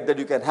effect that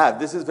you can have.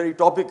 This is very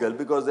topical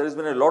because there has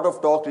been a lot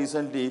of talk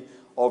recently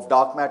of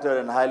dark matter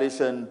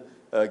annihilation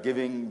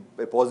giving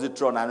a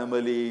positron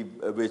anomaly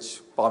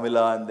which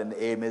Pamela and then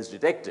AMS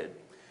detected.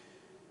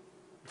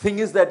 Thing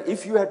is that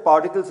if you had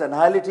particles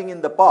annihilating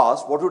in the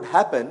past, what would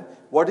happen,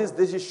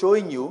 this is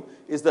showing you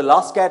is the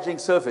last scattering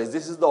surface.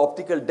 This is the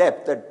optical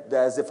depth that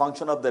as a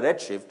function of the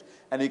redshift,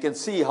 and you can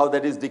see how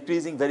that is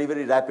decreasing very,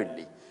 very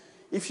rapidly.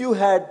 If you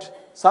had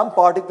some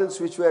particles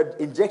which were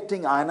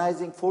injecting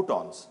ionizing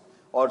photons,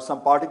 or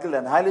some particle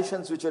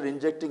annihilations which are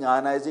injecting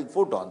ionizing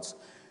photons,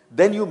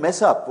 then you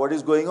mess up what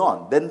is going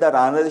on. Then that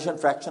ionization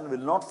fraction will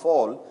not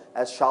fall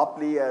as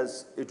sharply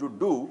as it would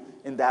do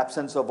in the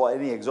absence of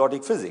any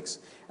exotic physics.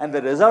 And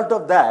the result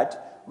of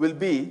that will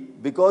be,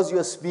 because you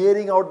are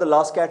smearing out the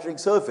last scattering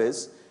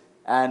surface,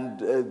 and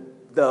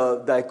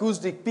the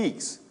acoustic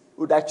peaks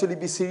would actually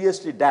be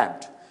seriously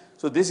damped.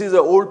 So this is an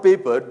old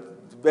paper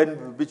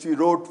which we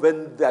wrote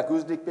when the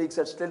acoustic peaks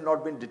had still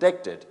not been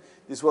detected.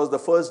 This was the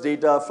first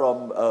data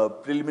from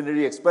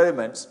preliminary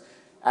experiments,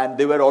 and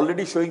they were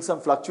already showing some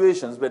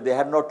fluctuations, but they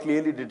had not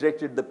clearly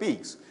detected the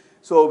peaks.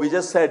 So we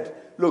just said,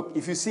 look,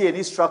 if you see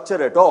any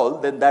structure at all,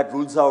 then that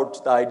rules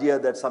out the idea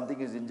that something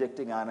is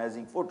injecting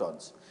ionizing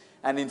photons.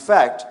 And in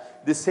fact,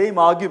 the same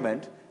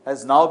argument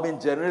has now been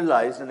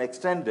generalized and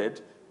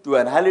extended to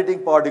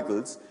annihilating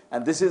particles,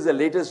 and this is the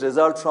latest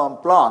result from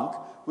Planck,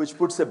 which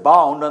puts a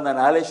bound on the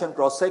annihilation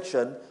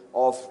cross-section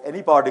of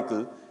any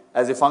particle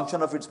as a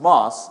function of its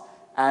mass,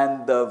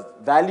 and the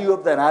value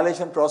of the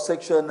annihilation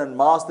cross-section and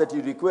mass that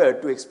you require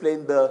to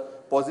explain the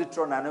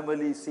positron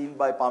anomaly seen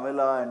by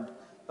Pamela and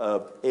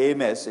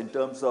AMS in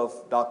terms of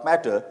dark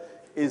matter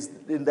is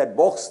in that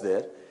box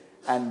there.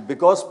 And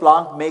because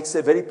Planck makes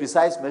a very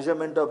precise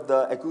measurement of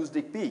the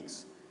acoustic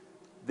peaks,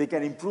 they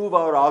can improve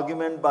our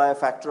argument by a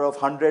factor of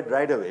 100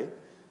 right away.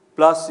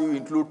 Plus, you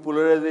include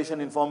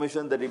polarization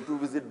information that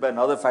improves it by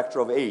another factor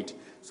of 8.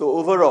 So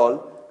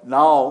overall,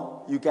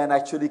 now you can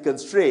actually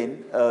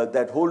constrain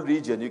that whole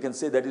region. You can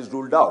say that is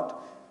ruled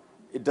out.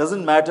 It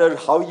doesn't matter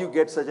how you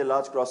get such a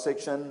large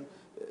cross-section.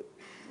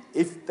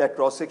 If that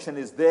cross-section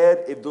is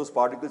there, if those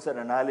particles are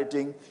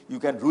annihilating, you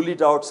can rule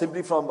it out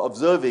simply from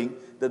observing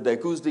that the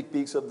acoustic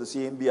peaks of the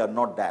CMB are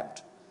not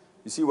damped.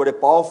 You see what a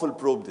powerful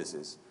probe this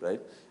is,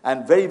 right?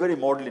 And very, very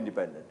model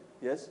independent.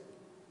 Yes?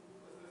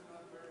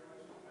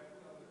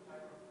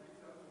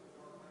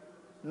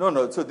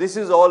 No. So this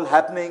is all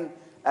happening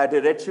at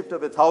a redshift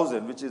of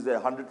 1,000, which is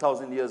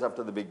 100,000 years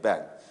after the Big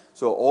Bang.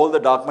 So all the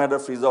dark matter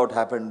freeze out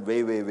happened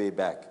way, way, way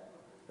back,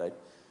 right?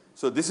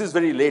 So this is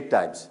very late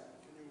times.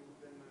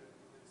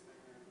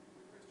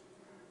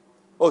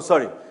 Oh,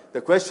 sorry.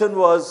 The question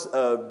was,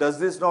 does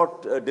this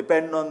not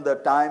depend on the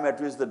time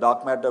at which the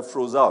dark matter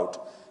froze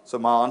out? So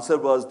my answer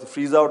was the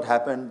freeze out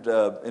happened,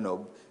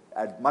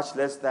 at much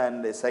less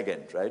than a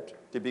second, right?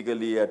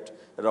 Typically at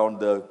around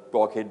the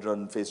quark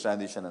hadron phase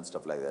transition and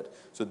stuff like that.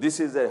 So this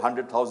is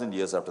 100,000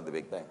 years after the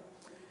Big Bang.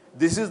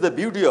 This is the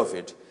beauty of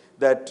it,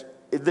 that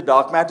if the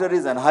dark matter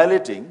is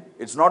annihilating,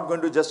 it's not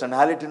going to just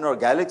annihilate in our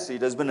galaxy,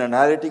 it has been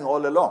annihilating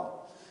all along.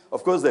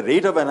 Of course, the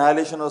rate of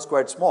annihilation was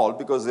quite small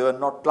because they were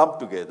not clumped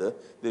together,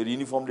 they were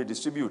uniformly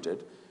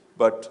distributed.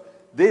 But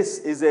this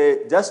is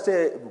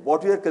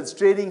what we are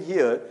constraining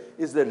here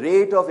is the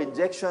rate of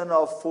injection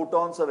of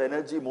photons of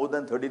energy more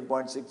than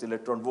 13.6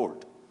 electron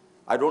volt.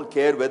 I don't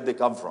care where they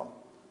come from,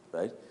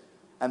 right?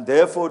 And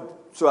therefore,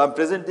 so I'm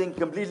presenting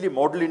completely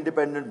model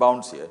independent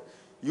bounds here.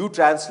 You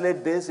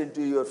translate this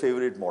into your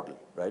favorite model,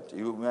 right?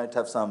 You might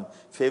have some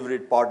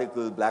favorite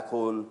particle, black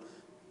hole,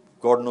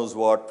 God knows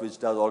what, which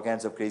does all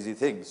kinds of crazy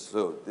things.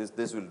 So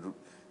this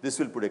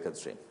will put a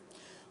constraint.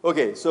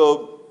 Okay,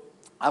 so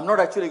I'm not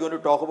actually going to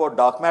talk about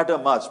dark matter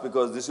much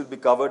because this will be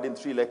covered in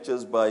 3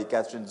 lectures by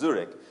Catherine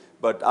Zurek.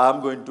 But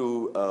I'm going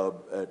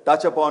to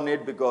touch upon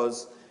it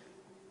because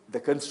the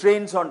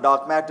constraints on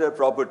dark matter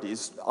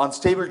properties,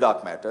 unstable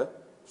dark matter.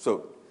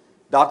 So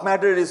dark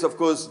matter is, of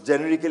course,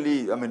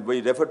 generically,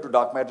 we refer to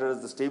dark matter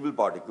as the stable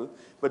particle,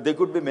 but there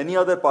could be many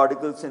other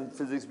particles in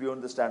physics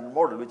beyond the standard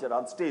model which are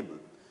unstable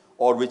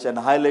or which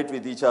annihilate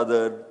with each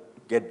other,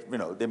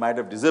 they might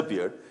have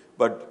disappeared.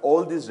 But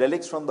all these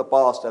relics from the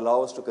past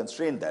allow us to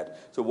constrain that.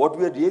 So what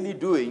we are really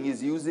doing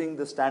is using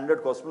the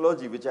standard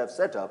cosmology which I've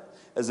set up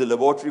as a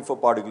laboratory for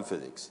particle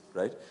physics,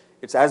 right?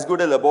 It's as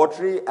good a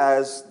laboratory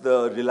as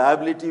the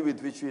reliability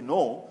with which we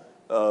know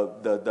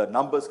the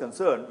numbers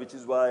concerned, which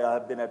is why I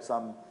have been at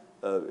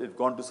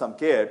gone to some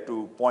care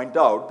to point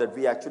out that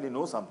we actually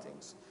know some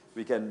things.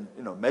 We can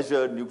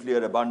measure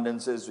nuclear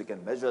abundances, we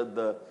can measure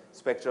the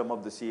spectrum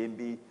of the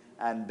CMB,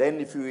 and then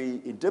if we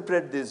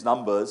interpret these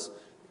numbers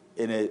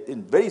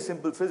in very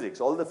simple physics,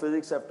 all the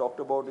physics I've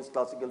talked about is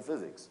classical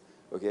physics,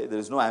 okay? There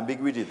is no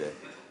ambiguity there.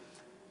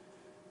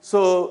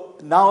 So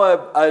now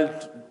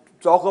I'll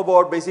talk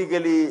about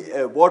basically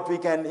what we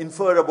can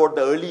infer about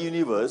the early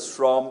universe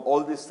from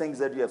all these things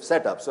that we have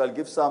set up. So I'll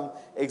give some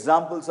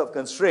examples of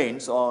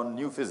constraints on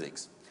new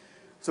physics.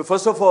 So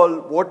first of all,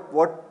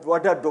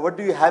 what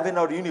do you have in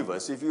our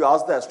universe? If you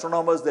ask the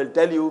astronomers, they'll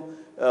tell you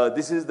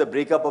this is the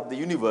breakup of the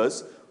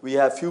universe. We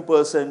have few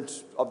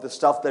percent of the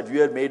stuff that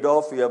we are made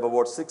of. We have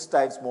about 6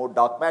 times more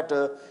dark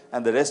matter,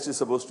 and the rest is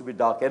supposed to be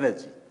dark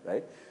energy,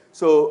 right?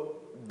 So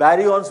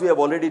baryons we have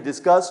already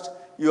discussed.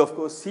 You, of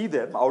course, see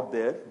them out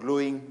there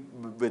glowing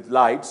with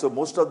light. So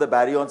most of the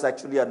baryons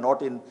actually are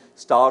not in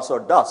stars or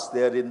dust.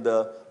 They are in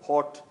the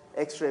hot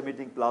X-ray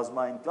emitting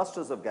plasma in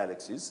clusters of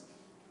galaxies.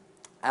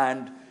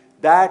 And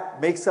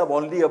that makes up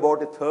only about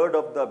 1/3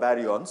 of the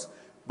baryons.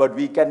 But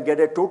we can get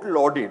a total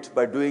audit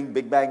by doing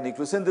Big Bang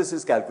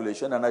nucleosynthesis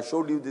calculation, and I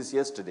showed you this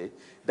yesterday.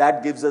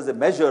 That gives us a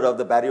measure of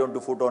the baryon to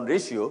photon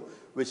ratio,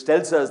 which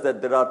tells us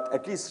that there are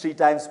at least 3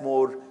 times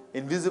more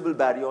invisible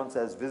baryons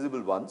as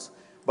visible ones,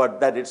 but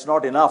that it's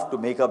not enough to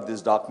make up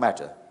this dark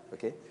matter,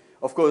 okay?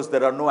 Of course,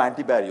 there are no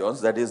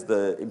antibaryons. That is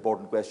the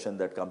important question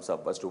that comes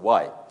up as to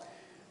why.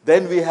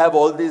 Then we have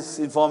all this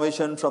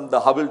information from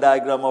the Hubble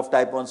diagram of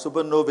type 1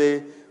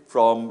 supernovae,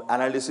 from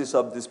analysis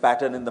of this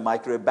pattern in the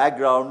microwave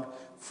background,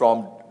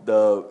 from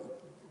the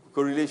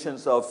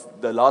correlations of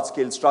the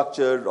large-scale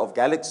structure of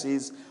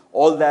galaxies.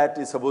 All that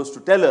is supposed to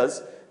tell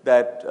us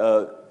that,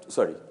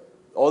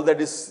 all that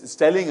is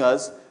telling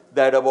us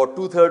that about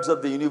 2/3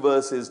 of the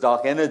universe is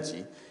dark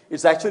energy.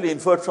 It's actually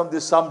inferred from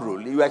this sum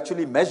rule. You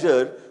actually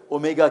measure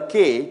omega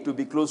k to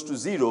be close to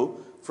 0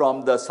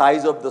 from the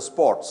size of the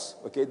spots.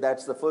 Okay,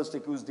 that's the first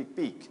acoustic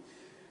peak.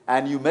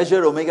 And you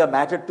measure omega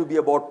matter to be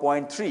about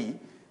 0.3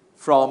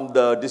 from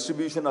the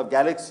distribution of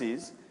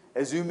galaxies,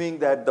 assuming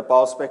that the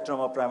power spectrum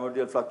of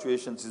primordial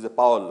fluctuations is a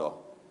power law.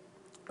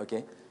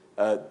 Okay?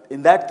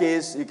 In that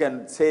case, you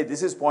can say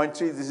this is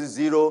 0.3, this is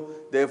 0,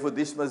 therefore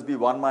this must be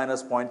 1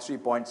 minus 0.3,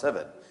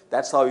 0.7.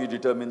 That's how you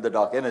determine the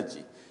dark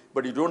energy.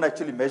 But you don't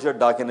actually measure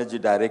dark energy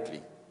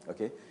directly.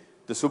 Okay?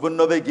 The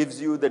supernovae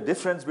gives you the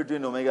difference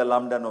between omega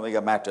lambda and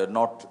omega matter,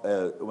 not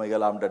omega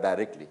lambda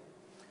directly.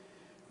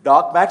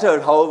 Dark matter,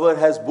 however,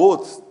 has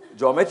both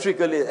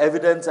geometrical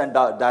evidence and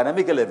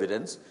dynamical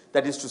evidence.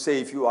 That is to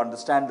say, if you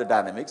understand the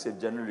dynamics, if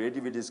general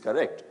relativity is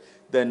correct,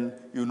 then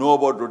you know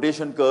about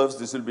rotation curves.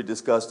 This will be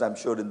discussed, I'm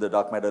sure, in the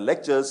dark matter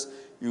lectures.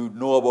 You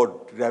know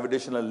about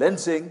gravitational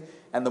lensing.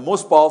 And the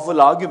most powerful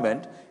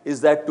argument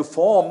is that to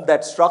form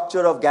that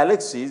structure of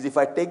galaxies, if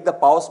I take the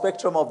power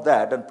spectrum of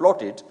that and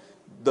plot it,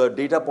 the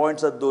data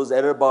points are those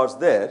error bars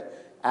there,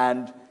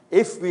 and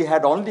if we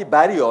had only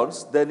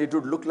baryons, then it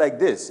would look like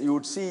this. You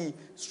would see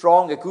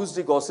strong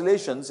acoustic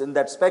oscillations in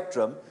that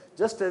spectrum,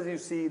 just as you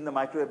see in the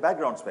microwave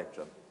background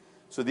spectrum.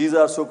 So these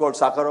are so-called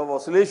Sarkar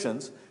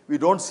oscillations. We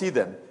don't see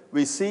them.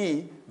 We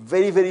see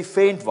very, very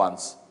faint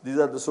ones. These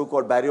are the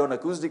so-called baryon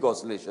acoustic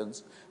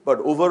oscillations. But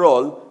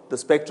overall, the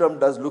spectrum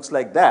looks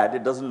like that.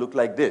 It doesn't look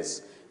like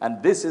this.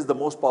 And this is the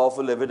most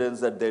powerful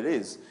evidence that there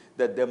is,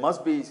 that there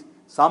must be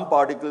some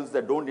particles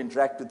that don't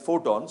interact with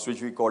photons,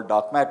 which we call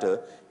dark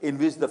matter, in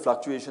which the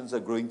fluctuations are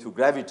growing through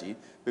gravity,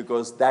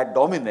 because that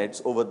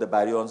dominates over the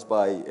baryons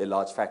by a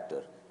large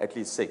factor, at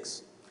least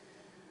 6.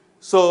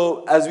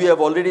 So, as we have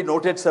already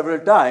noted several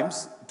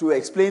times, to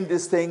explain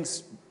these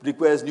things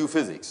requires new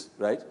physics,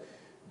 right?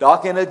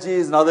 Dark energy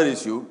is another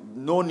issue.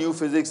 No new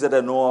physics that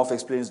I know of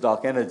explains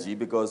dark energy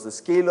because the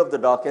scale of the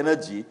dark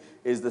energy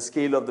is the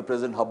scale of the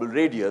present Hubble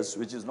radius,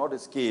 which is not a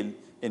scale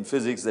in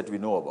physics that we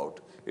know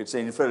about. It's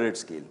an infrared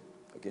scale.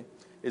 Okay?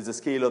 It's the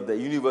scale of the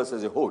universe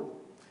as a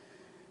whole.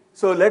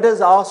 So let us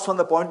ask from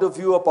the point of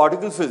view of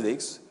particle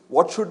physics,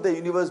 what should the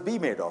universe be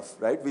made of,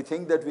 right? We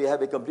think that we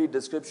have a complete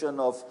description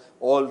of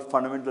all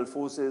fundamental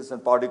forces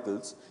and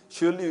particles.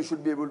 Surely you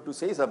should be able to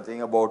say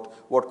something about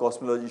what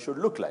cosmology should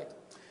look like.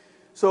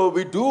 So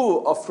we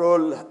do, after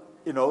all,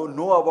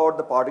 know about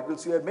the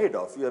particles you are made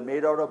of. You are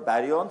made out of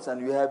baryons, and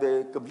you have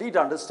a complete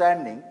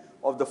understanding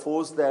of the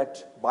force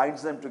that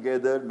binds them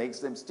together, makes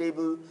them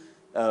stable,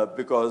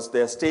 because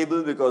they are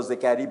stable, because they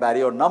carry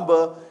baryon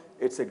number.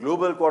 It's a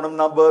global quantum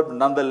number, but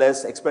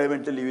nonetheless,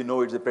 experimentally we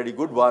know it's a pretty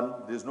good one.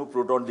 There's no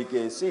proton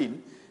decay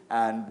seen,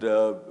 and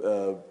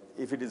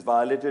if it is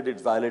violated,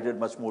 it's violated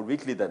much more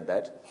weakly than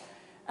that.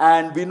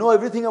 And we know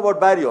everything about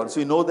baryons.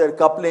 We know their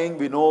coupling,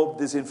 we know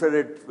this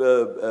infrared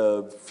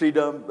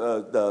freedom,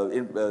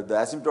 the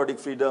asymptotic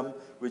freedom,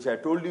 which I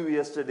told you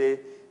yesterday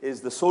is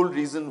the sole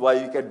reason why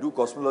you can do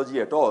cosmology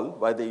at all,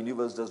 why the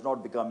universe does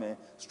not become a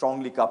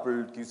strongly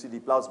coupled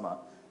QCD plasma.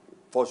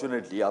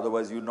 Fortunately,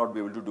 otherwise you would not be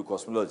able to do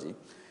cosmology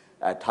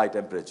at high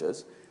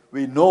temperatures.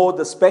 We know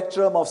the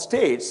spectrum of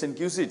states in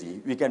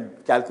QCD. We can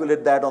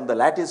calculate that on the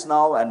lattice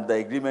now, and the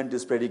agreement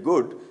is pretty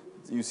good.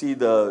 You see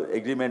the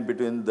agreement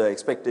between the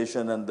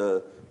expectation and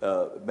the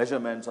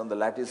measurements on the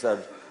lattice are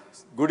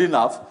good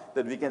enough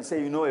that we can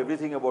say you know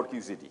everything about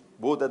QCD,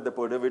 both at the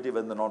perturbative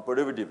and the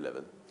non-perturbative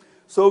level.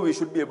 So we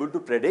should be able to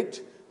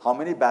predict how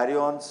many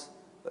baryons.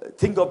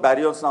 Think of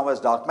baryons now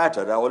as dark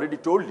matter. I already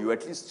told you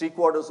at least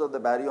 3/4 of the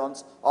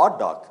baryons are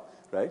dark,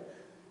 right?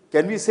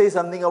 Can we say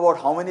something about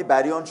how many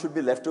baryons should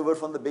be left over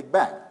from the Big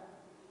Bang?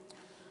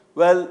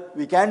 Well,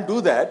 we can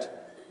do that.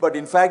 But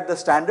in fact, the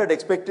standard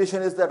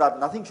expectation is that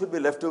nothing should be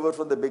left over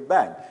from the Big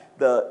Bang.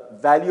 The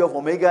value of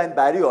omega in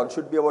baryon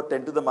should be about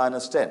 10 to the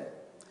minus 10.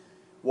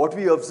 What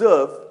we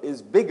observe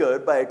is bigger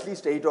by at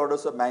least 8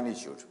 orders of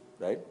magnitude,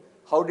 right?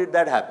 How did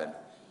that happen?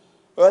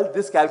 Well,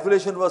 this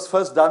calculation was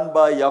first done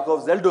by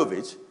Yakov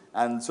Zeldovich.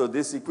 And so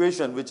this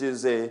equation, which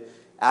is a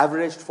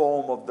averaged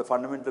form of the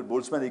fundamental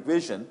Boltzmann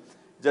equation,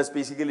 just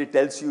basically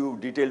tells you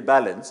detailed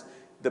balance.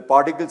 The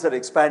particles are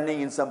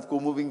expanding in some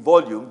co-moving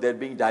volume.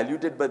 They're being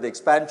diluted by the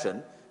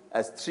expansion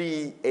as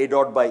 3 a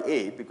dot by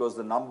a, because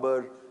the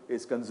number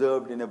is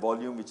conserved in a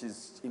volume which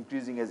is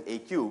increasing as a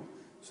cube.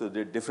 So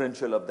the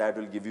differential of that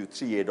will give you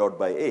 3 a dot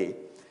by a.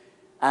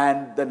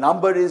 And the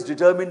number is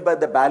determined by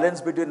the balance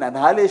between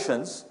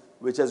annihilations,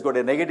 which has got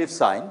a negative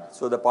sign.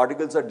 So the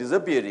particles are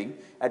disappearing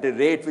at a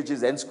rate which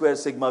is n square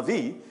sigma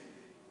v.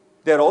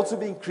 They're also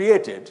being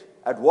created.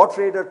 At what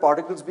rate are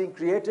particles being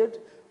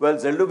created? Well,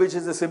 Zeldovich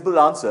is a simple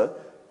answer.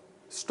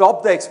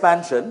 Stop the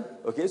expansion,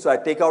 okay, so I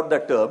take out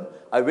that term.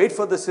 I wait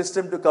for the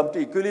system to come to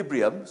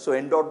equilibrium, so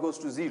n dot goes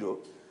to 0.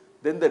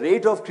 Then the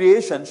rate of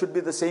creation should be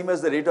the same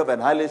as the rate of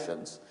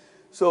annihilations.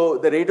 So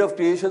the rate of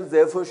creation,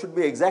 therefore, should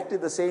be exactly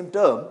the same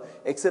term,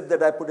 except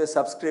that I put a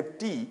subscript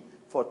T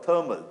for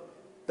thermal,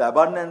 the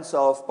abundance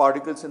of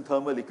particles in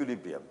thermal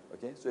equilibrium,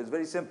 okay. So it's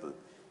very simple.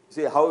 You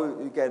see how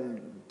you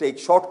can take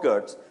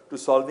shortcuts to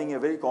solving a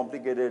very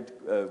complicated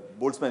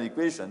Boltzmann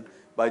equation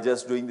by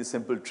just doing this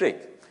simple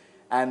trick.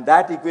 And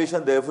that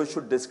equation, therefore,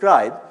 should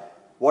describe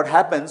what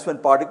happens when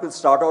particles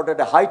start out at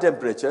a high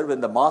temperature,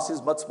 when the mass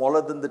is much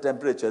smaller than the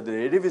temperature, the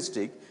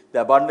relativistic,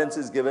 the abundance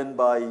is given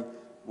by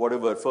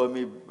whatever,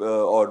 Fermi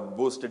or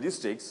Bose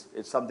statistics.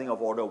 It's something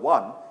of order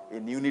 1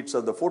 in units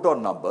of the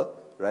photon number,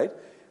 right?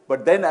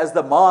 But then as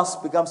the mass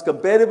becomes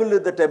comparable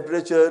with the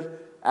temperature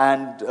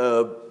and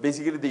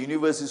basically the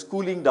universe is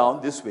cooling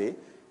down this way,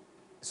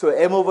 so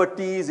m over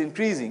t is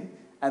increasing,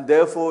 and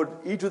therefore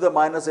e to the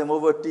minus m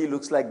over t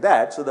looks like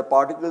that. So the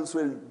particles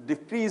will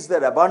decrease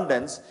their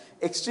abundance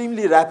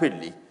extremely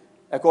rapidly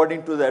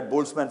according to that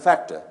Boltzmann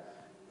factor,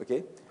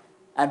 okay?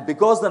 And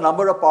because the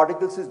number of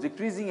particles is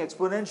decreasing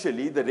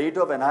exponentially, the rate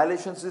of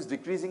annihilations is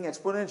decreasing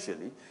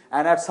exponentially,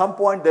 and at some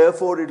point,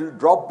 therefore, it will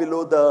drop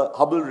below the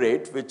Hubble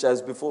rate, which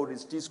as before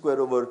is t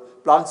square over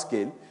Planck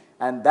scale,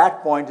 and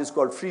that point is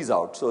called freeze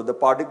out. So the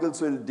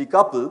particles will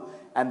decouple,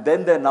 and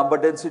then their number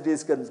density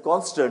is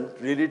constant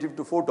relative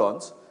to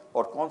photons,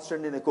 or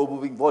constant in a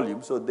co-moving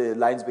volume, so the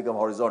lines become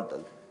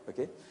horizontal,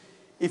 okay?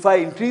 If I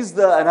increase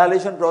the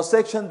annihilation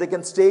cross-section, they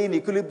can stay in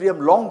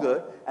equilibrium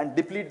longer and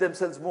deplete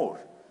themselves more.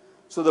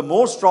 So the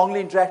more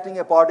strongly interacting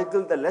a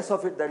particle, the less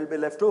of it that will be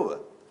left over,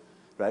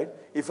 right?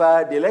 If I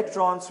had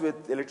electrons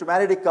with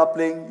electromagnetic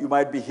coupling, you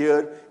might be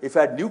here. If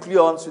I had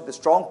nucleons with a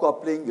strong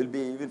coupling, you'll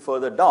be even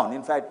further down.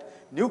 In fact,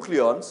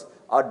 nucleons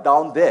are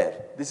down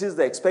there. This is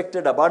the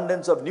expected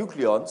abundance of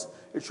nucleons.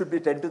 It should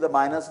be 10 to the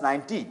minus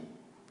 19,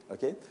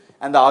 okay?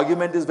 And the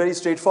argument is very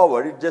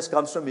straightforward. It just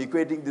comes from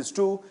equating these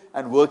two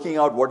and working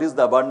out what is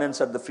the abundance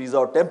at the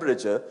freeze-out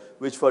temperature,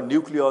 which for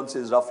nucleons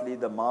is roughly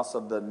the mass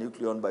of the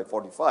nucleon by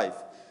 45.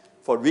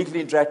 For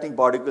weakly interacting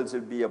particles, it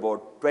will be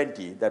about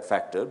 20, that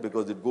factor,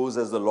 because it goes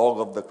as the log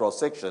of the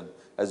cross-section,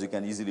 as you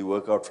can easily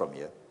work out from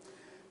here.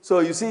 So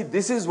you see,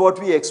 this is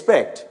what we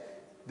expect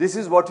this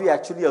is what we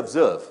actually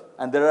observe.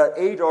 And there are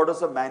 8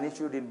 orders of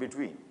magnitude in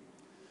between.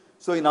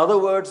 So in other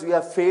words, we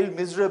have failed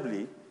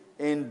miserably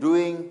in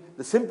doing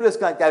the simplest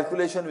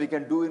calculation we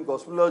can do in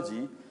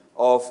cosmology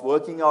of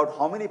working out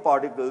how many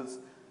particles,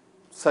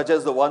 such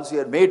as the ones we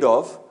are made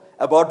of,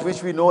 about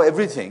which we know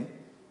everything,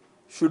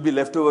 should be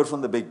left over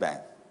from the Big Bang,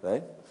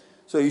 right?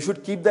 So you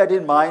should keep that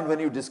in mind when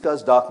you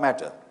discuss dark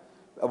matter,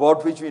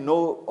 about which we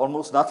know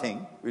almost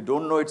nothing. We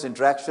don't know its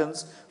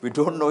interactions, we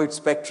don't know its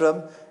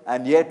spectrum,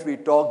 and yet we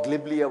talk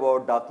glibly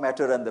about dark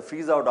matter and the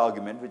freeze-out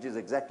argument, which is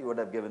exactly what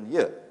I've given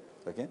here,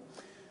 okay?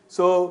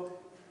 So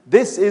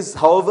this is,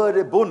 however,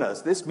 a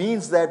bonus. This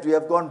means that we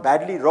have gone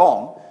badly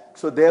wrong.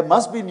 So there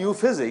must be new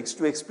physics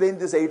to explain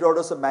this 8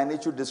 orders of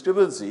magnitude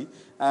discrepancy,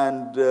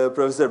 and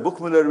Professor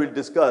Buchmüller will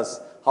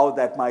discuss how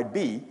that might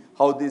be,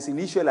 how this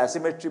initial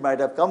asymmetry might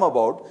have come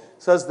about,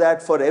 such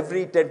that for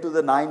every 10 to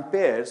the 9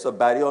 pairs of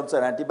baryons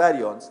and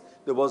antibaryons,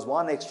 there was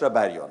 1 extra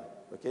baryon.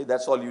 Okay,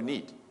 that's all you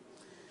need.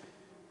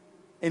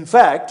 In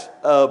fact,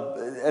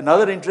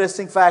 another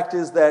interesting fact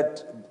is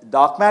that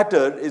dark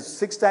matter is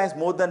 6 times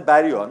more than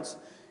baryons.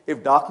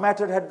 If dark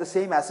matter had the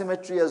same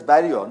asymmetry as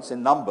baryons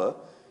in number,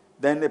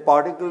 then a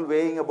particle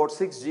weighing about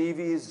 6 GeV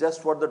is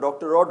just what the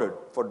doctor ordered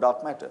for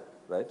dark matter,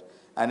 right?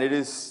 And it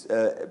is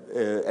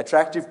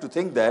attractive to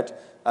think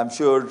that. I'm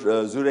sure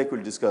Zurek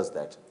will discuss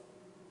that.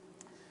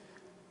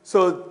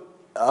 So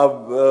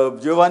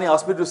Giovanni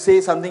asked me to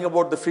say something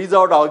about the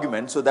freeze-out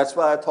argument, so that's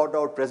why I thought I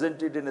would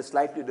present it in a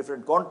slightly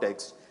different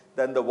context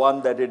than the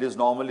one that it is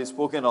normally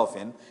spoken of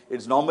in.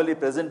 It's normally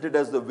presented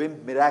as the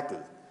WIMP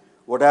miracle.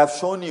 What I have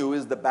shown you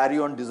is the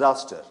baryon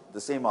disaster,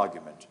 the same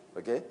argument,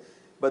 okay?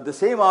 But the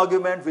same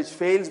argument which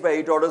fails by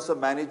 8 orders of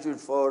magnitude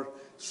for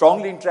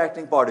strongly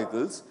interacting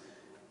particles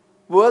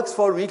works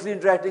for weakly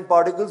interacting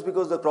particles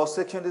because the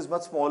cross-section is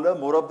much smaller,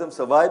 more of them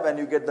survive, and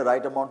you get the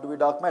right amount to be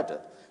dark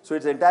matter. So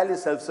it's entirely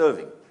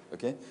self-serving,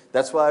 okay?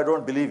 That's why I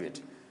don't believe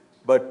it.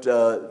 But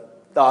the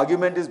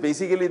argument is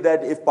basically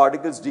that if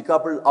particles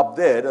decouple up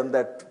there on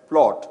that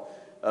plot,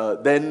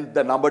 then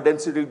the number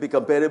density will be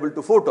comparable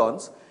to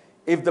photons.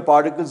 If the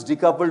particles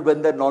decoupled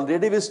when they're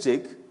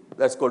non-relativistic,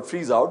 that's called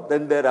freeze-out,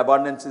 then their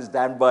abundance is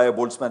damped by a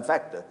Boltzmann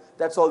factor.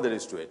 That's all there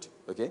is to it,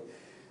 okay?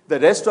 The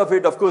rest of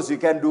it, of course, you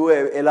can do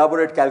an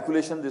elaborate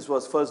calculation. This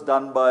was first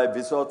done by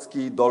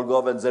Vysotsky,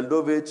 Dolgov, and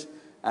Zeldovich,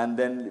 and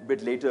then a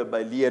bit later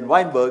by Lee and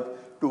Weinberg,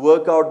 to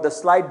work out the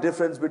slight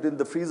difference between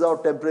the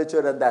freeze-out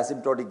temperature and the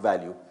asymptotic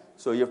value.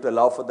 So you have to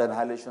allow for the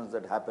annihilations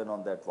that happen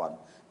on that one.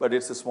 But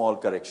it's a small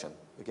correction,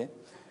 okay?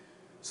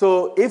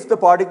 So if the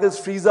particles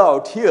freeze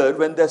out here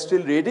when they're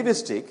still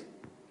relativistic,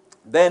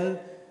 then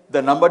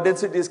the number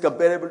density is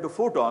comparable to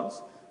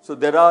photons. So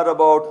there are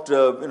about,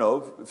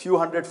 a few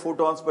hundred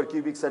photons per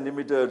cubic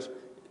centimeter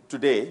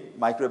today,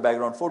 microwave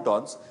background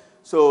photons.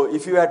 So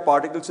if you had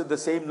particles with the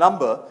same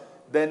number,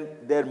 then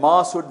their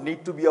mass would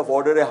need to be of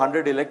order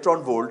 100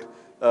 electron volt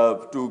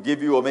to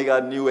give you omega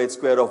nu h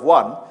square of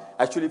 1.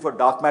 Actually, for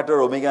dark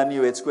matter, omega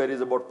nu h square is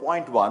about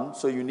 0.1,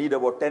 so you need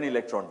about 10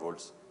 electron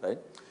volts, right?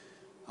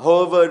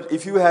 However,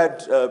 if you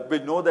had, we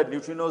know that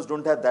neutrinos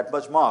don't have that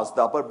much mass.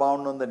 The upper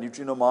bound on the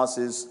neutrino mass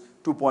is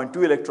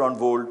 2.2 electron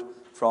volt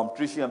from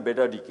tritium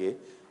beta decay,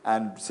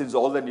 and since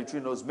all the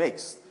neutrinos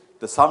mix,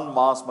 the sum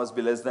mass must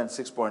be less than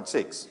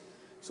 6.6.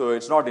 So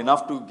it's not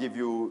enough to give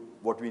you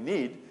what we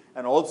need,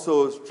 and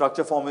also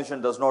structure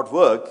formation does not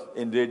work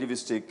in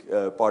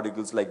relativistic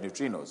particles like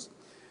neutrinos.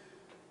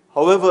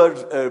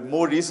 However,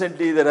 more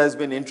recently there has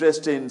been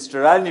interest in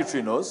sterile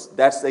neutrinos.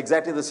 That's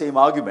exactly the same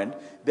argument.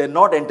 They're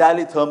not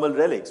entirely thermal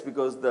relics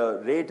because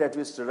the rate at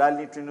which sterile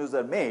neutrinos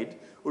are made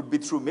would be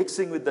through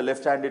mixing with the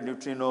left-handed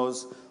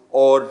neutrinos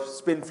or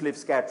spin flip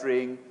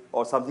scattering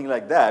or something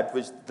like that,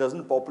 which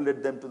doesn't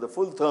populate them to the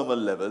full thermal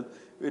level.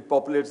 It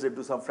populates them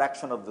to some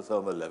fraction of the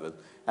thermal level.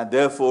 And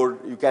therefore,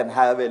 you can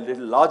have a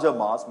little larger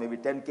mass, maybe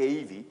 10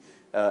 keV,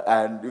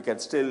 and you can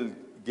still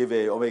give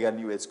a omega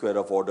nu h square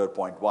of order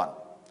 0.1,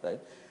 right?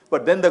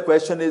 But then the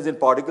question is, in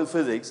particle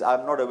physics,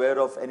 I'm not aware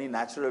of any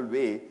natural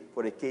way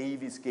for a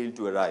keV scale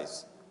to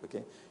arise,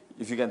 okay?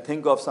 If you can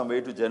think of some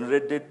way to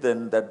generate it,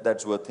 then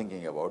that's worth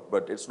thinking about,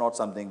 but it's not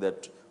something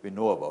that we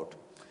know about.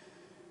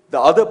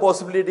 The other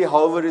possibility,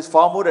 however, is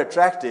far more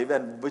attractive,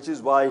 and which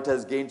is why it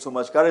has gained so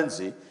much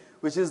currency,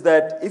 which is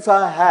that if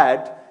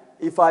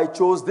I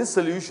chose this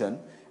solution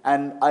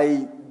and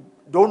I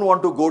don't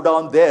want to go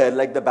down there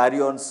like the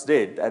baryons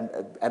did and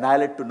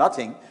annihilate to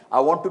nothing, I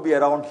want to be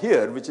around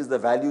here, which is the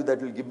value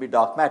that will give me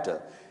dark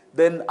matter,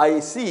 then I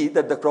see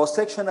that the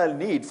cross-section I'll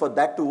need for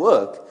that to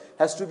work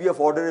has to be of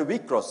order a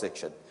weak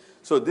cross-section.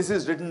 So this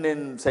is written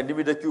in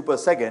centimeter cube per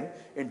second.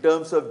 In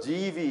terms of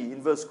GeV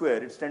inverse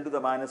square, it's 10 to the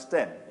minus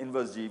 10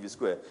 inverse GeV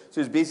square.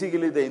 So it's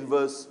basically the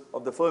inverse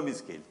of the Fermi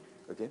scale,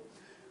 okay?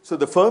 So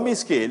the Fermi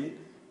scale,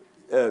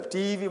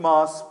 TeV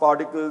mass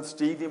particles,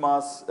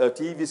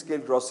 TeV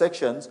scale cross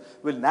sections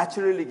will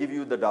naturally give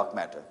you the dark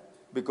matter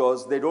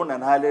because they don't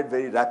annihilate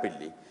very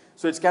rapidly.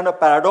 So it's kind of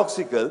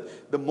paradoxical.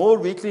 The more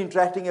weakly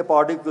interacting a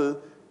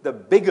particle, the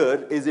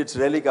bigger is its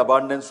relic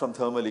abundance from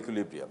thermal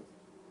equilibrium,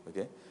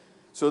 okay?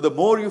 So the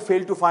more you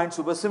fail to find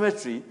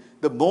supersymmetry,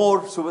 the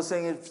more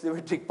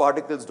supersymmetric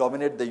particles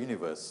dominate the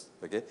universe,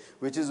 okay?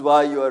 Which is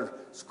why you are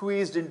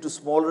squeezed into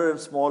smaller and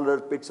smaller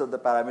pits of the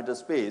parameter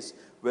space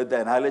where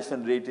the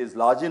annihilation rate is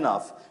large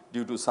enough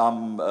due to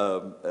some,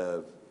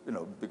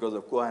 because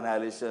of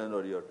co-annihilation,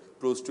 or you're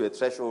close to a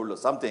threshold or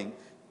something,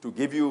 to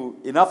give you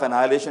enough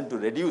annihilation to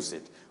reduce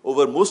it.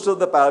 Over most of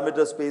the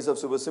parameter space of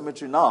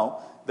supersymmetry now,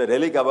 the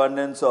relic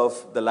abundance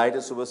of the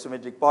lightest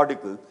supersymmetric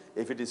particle,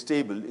 if it is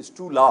stable, is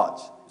too large.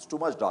 It's too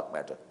much dark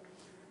matter.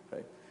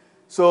 Right?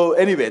 So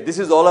anyway, this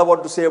is all I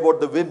want to say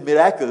about the WIMP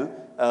miracle,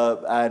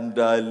 and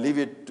I'll leave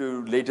it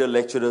to later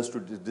lecturers to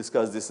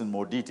discuss this in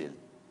more detail.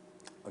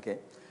 Okay?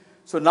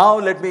 So now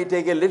let me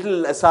take a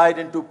little aside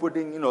into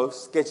putting,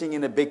 sketching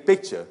in a big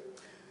picture.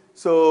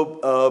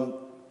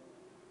 So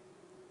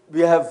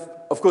we have,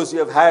 of course, you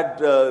have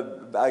had,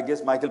 I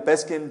guess Michael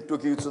Peskin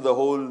took you through the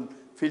whole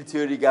field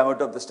theory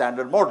gamut of the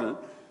standard model.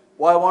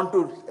 Well, I want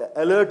to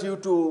alert you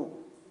to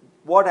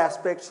what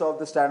aspects of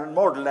the standard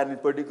model, and in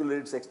particular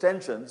its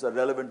extensions, are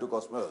relevant to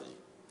cosmology.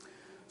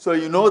 So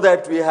you know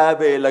that we have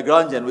a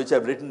Lagrangian, which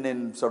I've written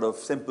in sort of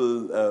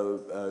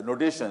simple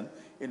notation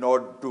in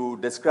order to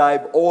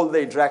describe all the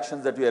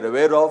interactions that we are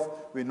aware of.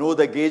 We know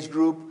the gauge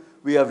group.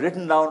 We have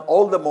written down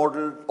all the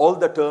model, all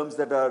the terms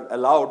that are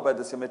allowed by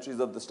the symmetries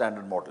of the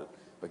standard model.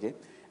 Okay?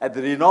 At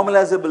the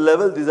renormalizable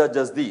level, these are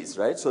just these,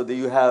 right? So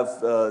you have,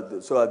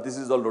 this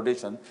is all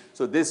notation.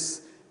 So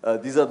these are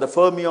the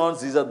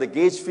fermions, these are the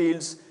gauge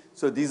fields.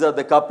 So these are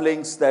the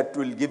couplings that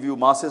will give you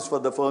masses for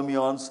the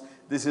fermions.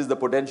 This is the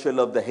potential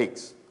of the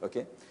Higgs,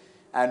 okay?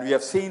 And we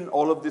have seen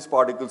all of these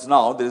particles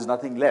now. There is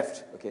nothing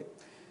left, okay?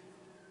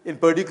 In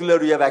particular,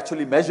 we have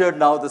actually measured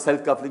now the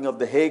self-coupling of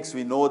the Higgs.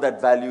 We know that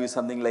value is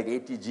something like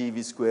 80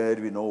 GeV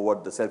squared. We know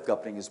what the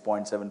self-coupling is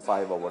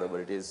 0.75 or whatever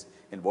it is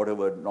in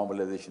whatever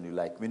normalization you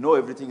like. We know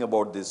everything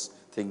about this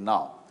thing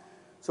now.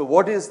 So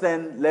what is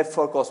then left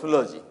for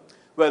cosmology?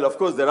 Well, of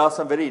course, there are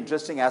some very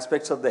interesting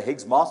aspects of the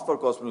Higgs mass for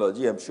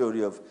cosmology. I'm sure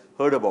you have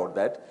heard about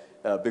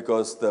that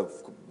because the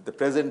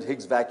present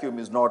Higgs vacuum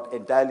is not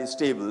entirely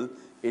stable.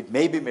 It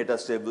may be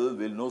metastable.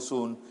 We'll know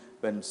soon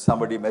when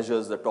somebody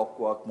measures the top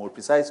quark more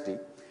precisely.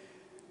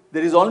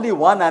 There is only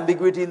one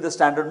ambiguity in the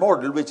standard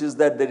model, which is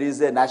that there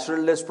is a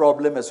naturalness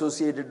problem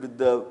associated with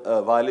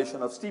the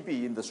violation of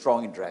STP in the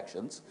strong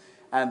interactions.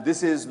 And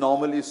this is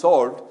normally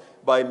solved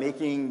by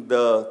making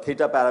the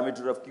theta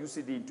parameter of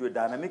QCD into a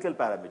dynamical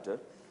parameter,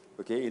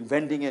 okay,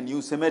 inventing a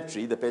new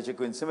symmetry, the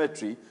Pechequin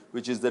symmetry,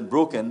 which is then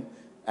broken.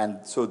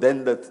 And so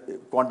then the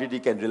quantity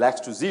can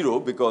relax to zero,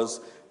 because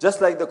just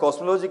like the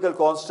cosmological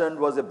constant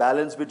was a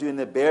balance between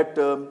a bare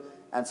term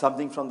and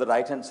something from the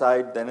right-hand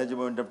side, the energy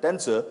momentum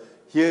tensor,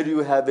 here you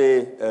have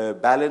a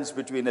balance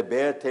between a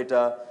bare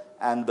theta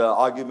and the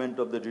argument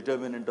of the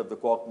determinant of the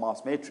quark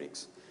mass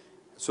matrix.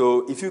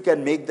 So if you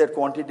can make that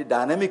quantity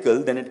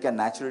dynamical, then it can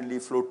naturally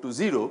float to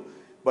zero,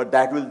 but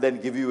that will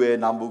then give you a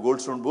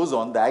Nambu-Goldstone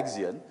boson, the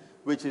axion,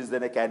 which is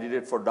then a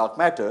candidate for dark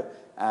matter.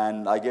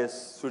 And I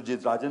guess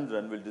Surjit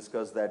Rajendran will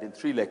discuss that in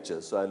 3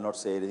 lectures, so I'll not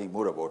say anything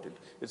more about it.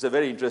 It's a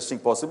very interesting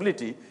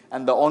possibility,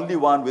 and the only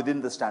one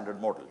within the standard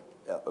model,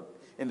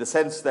 in the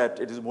sense that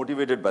it is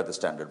motivated by the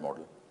standard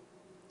model.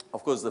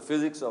 Of course, the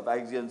physics of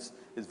axions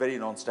is very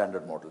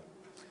non-standard model.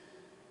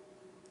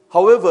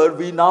 However,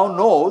 we now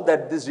know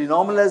that these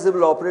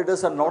renormalizable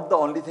operators are not the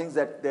only things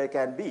that there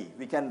can be.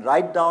 We can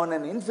write down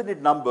an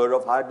infinite number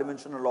of higher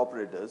dimensional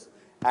operators,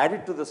 add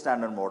it to the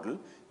standard model.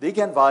 They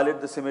can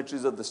violate the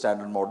symmetries of the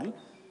standard model,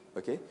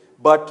 okay?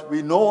 But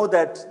we know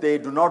that they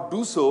do not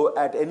do so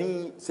at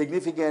any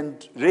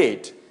significant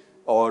rate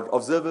or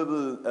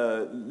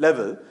observable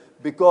level,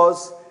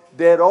 because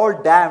they're all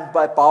damped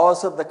by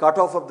powers of the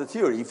cutoff of the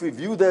theory. If we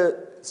view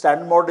the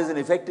standard model as an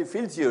effective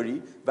field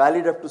theory,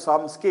 valid up to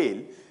some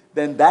scale,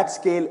 then that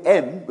scale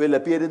m will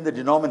appear in the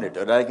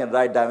denominator. And I can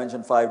write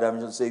dimension 5,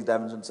 dimension 6,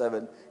 dimension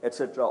 7,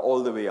 etc.,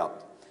 all the way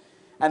up.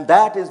 And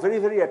that is very,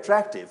 very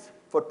attractive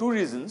for 2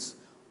 reasons.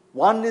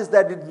 One is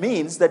that it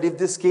means that if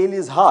this scale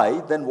is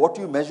high, then what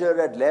you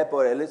measure at LEP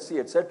or LHC,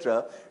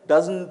 etc.,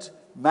 doesn't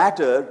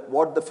matter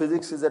what the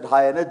physics is at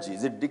high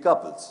energies. It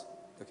decouples,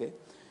 okay?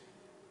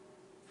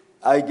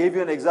 I gave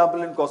you an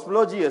example in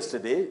cosmology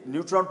yesterday.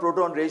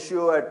 Neutron-proton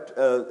ratio at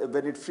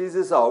when it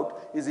freezes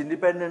out is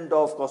independent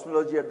of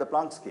cosmology at the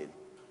Planck scale.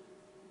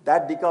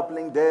 That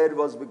decoupling there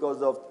was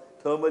because of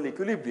thermal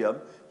equilibrium.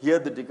 Here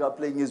the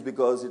decoupling is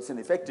because it's an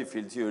effective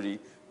field theory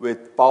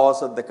with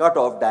powers at the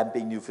cutoff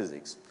damping new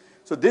physics.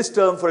 So this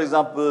term, for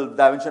example,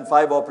 dimension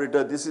 5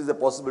 operator, this is a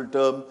possible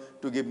term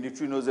to give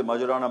neutrinos a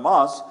Majorana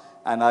mass,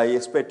 and I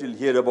expect you'll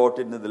hear about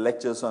it in the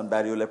lectures on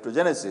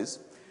baryoleptogenesis.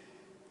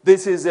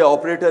 This is an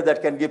operator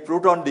that can give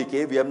proton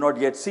decay. We have not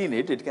yet seen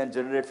it. It can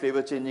generate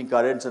flavor-changing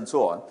currents and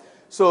so on.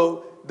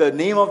 So the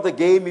name of the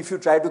game, if you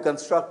try to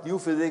construct new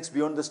physics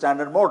beyond the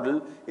standard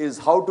model, is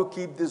how to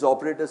keep these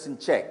operators in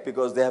check,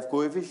 because they have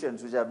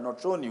coefficients which I have not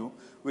shown you,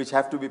 which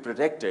have to be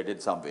protected in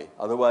some way.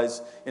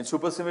 Otherwise, in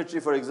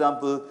supersymmetry, for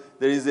example,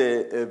 there is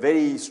a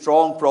very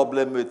strong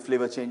problem with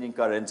flavor-changing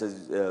currents,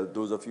 as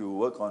those of you who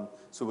work on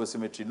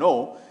supersymmetry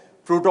know,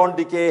 Proton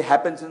decay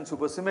happens in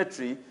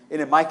supersymmetry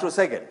in a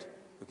microsecond.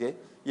 Okay?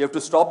 You have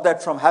to stop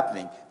that from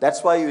happening.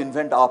 That's why you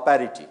invent R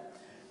parity.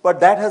 But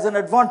that has an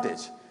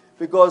advantage,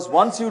 because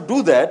once you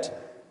do that,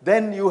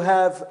 then you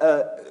have,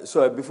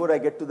 so before I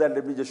get to that,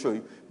 let me just show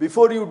you.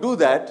 Before you do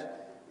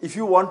that, if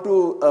you want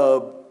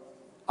to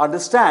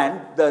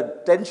understand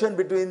the tension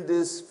between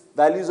these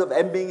values of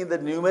m being in the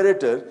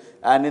numerator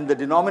and in the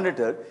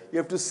denominator, you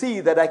have to see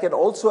that I can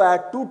also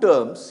add two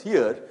terms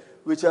here,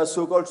 which are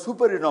so-called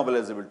super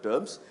renormalizable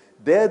terms.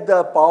 There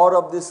the power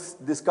of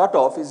this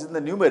cutoff is in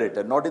the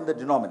numerator, not in the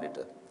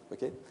denominator.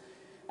 Okay?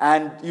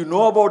 And you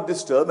know about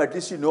this term, at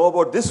least you know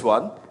about this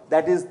one,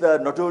 that is the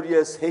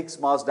notorious Higgs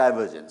mass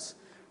divergence.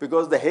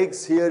 Because the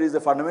Higgs here is a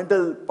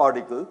fundamental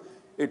particle,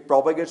 it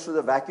propagates through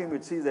the vacuum,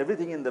 it sees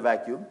everything in the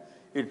vacuum.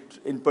 It,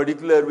 in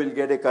particular, will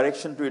get a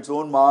correction to its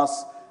own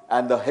mass,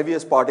 and the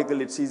heaviest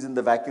particle it sees in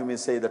the vacuum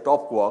is, say, the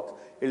top quark.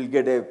 It will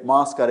get a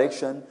mass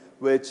correction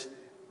which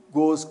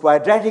goes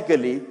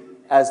quadratically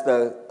as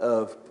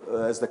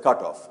the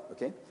cutoff,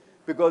 okay?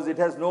 Because it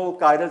has no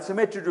chiral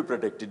symmetry to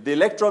protect it. The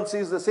electron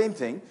sees the same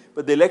thing,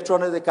 but the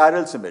electron has a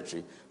chiral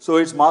symmetry. So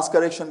its mass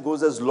correction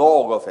goes as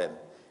log of m.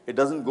 It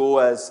doesn't go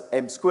as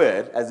m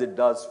squared as it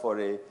does for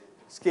a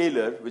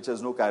scalar which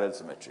has no chiral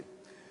symmetry.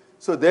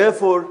 So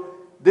therefore,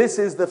 this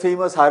is the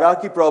famous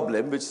hierarchy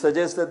problem, which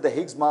suggests that the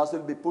Higgs mass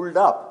will be pulled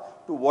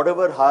up to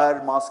whatever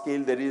higher mass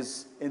scale there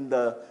is in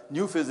the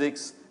new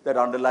physics that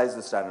underlies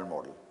the standard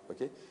model,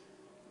 okay?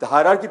 The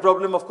hierarchy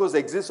problem, of course,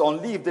 exists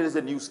only if there is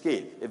a new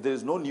scale. If there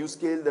is no new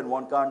scale, then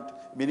one can't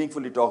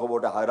meaningfully talk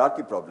about a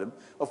hierarchy problem.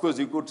 Of course,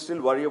 you could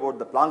still worry about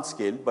the Planck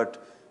scale,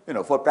 but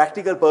for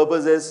practical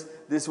purposes,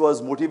 this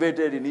was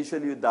motivated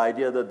initially with the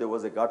idea that there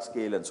was a gut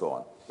scale and so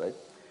on, right?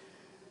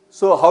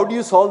 So how do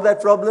you solve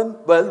that problem?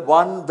 Well,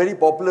 one very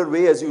popular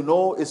way, as you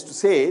know, is to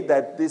say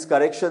that these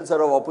corrections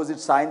are of opposite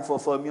sign for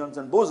fermions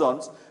and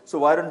bosons. So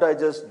why don't I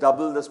just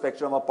double the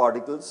spectrum of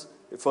particles,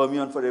 a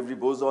fermion for every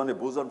boson, a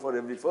boson for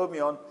every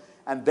fermion,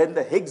 and then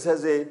the Higgs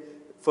has a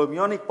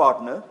fermionic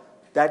partner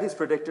that is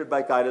protected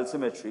by chiral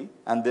symmetry,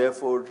 and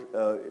therefore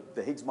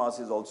the Higgs mass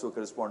is also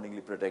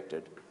correspondingly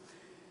protected.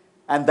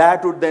 And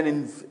that would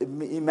then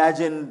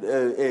imagine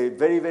a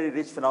very, very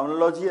rich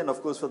phenomenology. And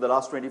of course, for the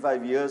last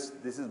 25 years,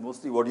 this is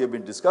mostly what you have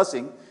been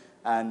discussing.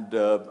 And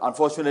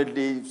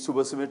unfortunately,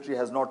 supersymmetry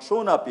has not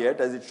shown up yet,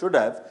 as it should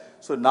have.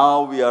 So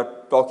now we are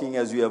talking,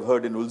 as you have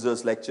heard in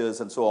Ulzer's lectures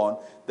and so on,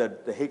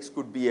 that the Higgs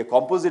could be a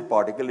composite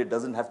particle. It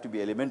doesn't have to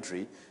be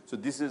elementary. So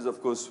this is,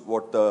 of course,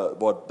 what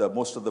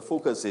most of the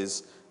focus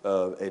is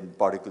in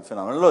particle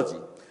phenomenology.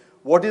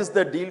 What is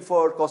the deal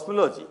for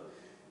cosmology?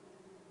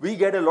 We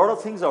get a lot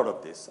of things out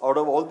of this. Out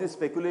of all these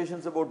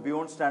speculations about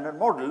beyond standard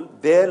model,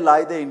 there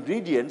lie the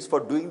ingredients for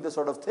doing the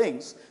sort of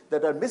things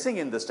that are missing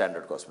in the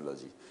standard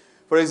cosmology.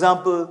 For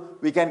example,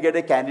 we can get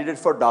a candidate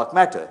for dark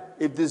matter.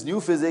 If this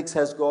new physics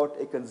has got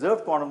a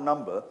conserved quantum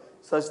number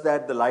such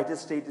that the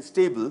lightest state is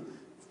stable,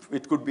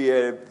 it could be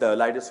the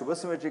lightest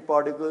supersymmetric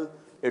particle,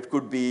 it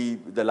could be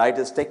the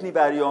lightest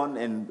technibaryon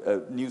in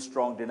new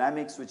strong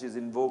dynamics, which is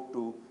invoked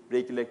to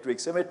break electric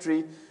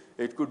symmetry.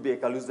 It could be a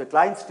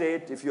Kaluza-Klein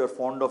state if you are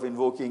fond of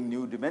invoking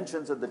new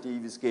dimensions at the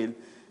TeV scale.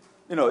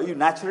 You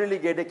naturally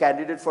get a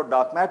candidate for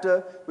dark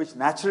matter, which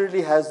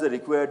naturally has the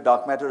required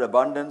dark matter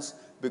abundance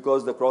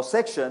because the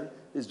cross-section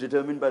is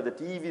determined by the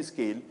TeV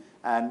scale.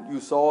 And you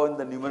saw in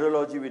the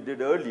numerology we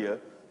did earlier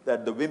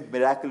that the WIMP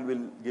miracle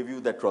will give you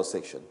that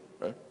cross-section,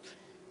 right?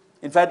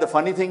 In fact, the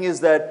funny thing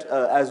is that,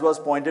 as was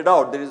pointed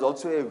out, there is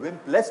also a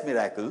WIMP-less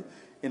miracle.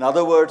 In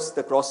other words,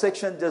 the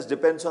cross-section just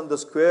depends on the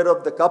square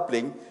of the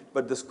coupling,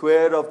 but the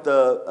square of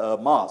the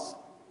mass.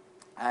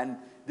 And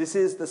this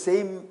is the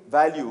same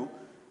value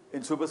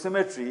in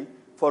supersymmetry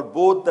for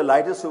both the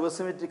lightest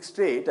supersymmetric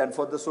state and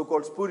for the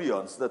so-called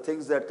spurions, the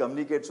things that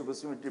communicate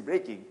supersymmetry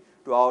breaking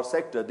to our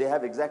sector. They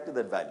have exactly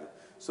that value.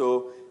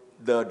 So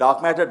the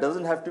dark matter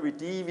doesn't have to be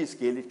TeV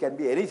scale. It can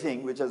be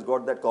anything which has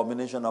got that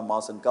combination of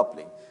mass and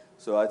coupling.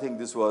 So I think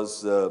this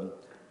was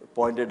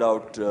pointed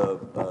out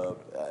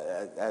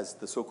as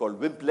the so-called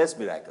WIMP-less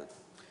miracle.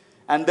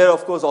 And there are,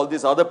 of course, all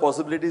these other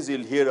possibilities.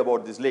 You'll hear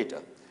about this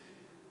later.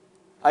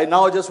 I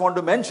now just want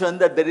to mention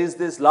that there is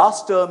this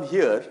last term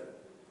here,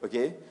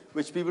 okay,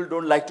 which people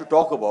don't like to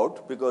talk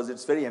about because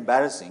it's very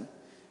embarrassing.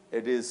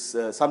 It is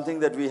something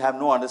that we have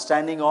no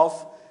understanding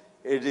of.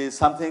 It is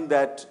something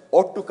that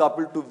ought to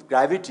couple to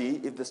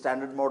gravity if the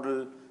standard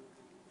model,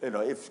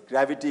 if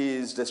gravity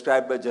is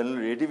described by general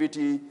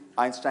relativity,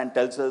 Einstein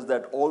tells us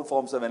that all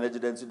forms of energy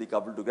density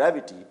couple to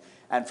gravity.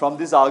 And from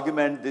this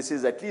argument, this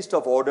is at least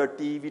of order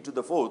TeV to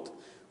the fourth,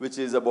 which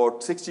is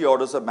about 60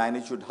 orders of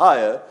magnitude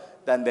higher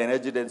than the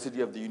energy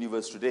density of the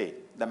universe today,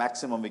 the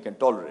maximum we can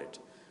tolerate.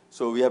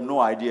 So we have no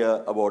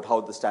idea about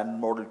how the standard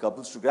model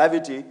couples to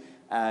gravity,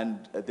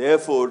 and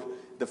therefore,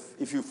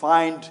 if you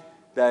find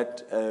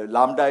that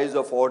lambda is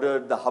of order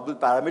the Hubble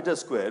parameter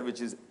square, which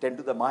is 10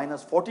 to the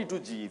minus 42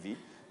 GeV,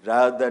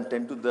 rather than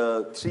 10 to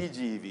the 3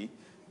 GeV,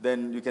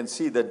 then you can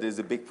see that there is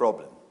a big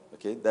problem,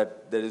 okay?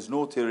 That there is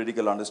no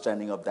theoretical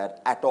understanding of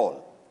that at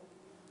all.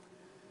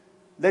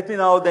 Let me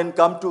now then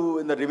come to,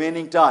 in the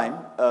remaining time,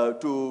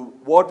 to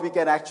what we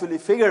can actually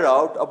figure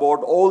out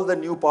about all the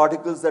new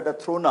particles that are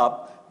thrown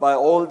up by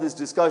all this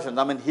discussion.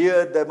 I mean,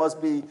 here there must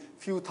be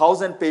few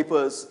thousand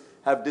papers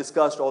have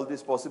discussed all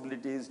these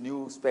possibilities,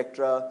 new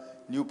spectra,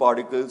 new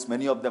particles,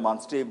 many of them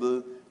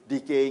unstable,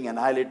 decaying,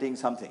 annihilating,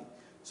 something.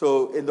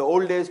 So in the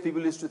old days,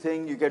 people used to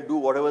think you can do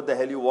whatever the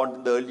hell you want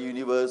in the early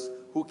universe.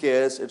 Who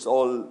cares? It's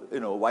all,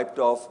 wiped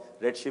off,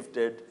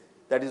 redshifted.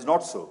 That is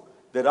not so.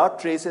 There are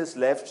traces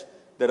left.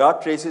 There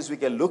are traces we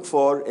can look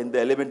for in the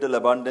elemental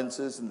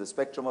abundances, in the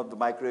spectrum of the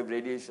microwave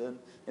radiation,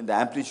 in the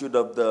amplitude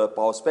of the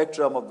power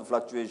spectrum of the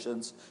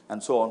fluctuations,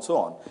 and so on, so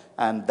on.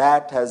 And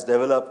that has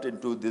developed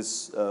into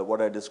this,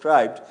 what I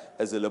described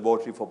as a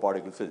laboratory for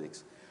particle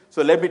physics.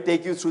 So let me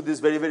take you through this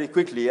very, very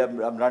quickly.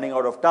 I'm running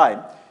out of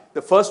time.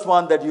 The first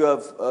one that you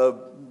have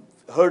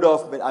heard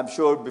of, I'm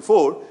sure,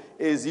 before,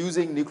 is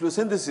using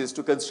nucleosynthesis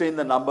to constrain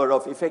the number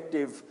of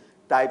effective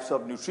types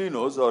of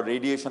neutrinos or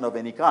radiation of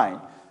any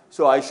kind.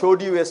 So I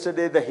showed you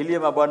yesterday the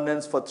helium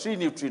abundance for 3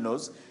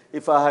 neutrinos.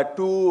 If I had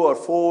 2 or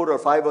 4 or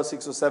 5 or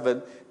 6 or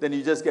 7, then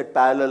you just get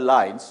parallel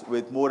lines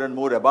with more and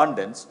more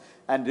abundance.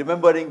 And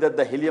remembering that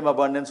the helium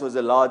abundance was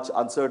a large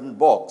uncertain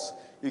box,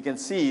 you can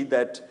see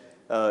that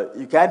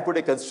you can put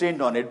a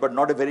constraint on it, but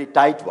not a very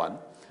tight one.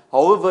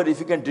 However, if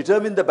you can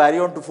determine the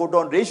baryon to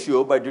photon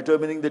ratio by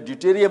determining the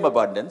deuterium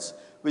abundance,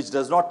 which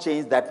does not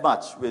change that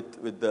much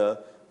with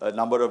the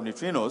number of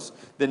neutrinos,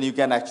 then you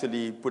can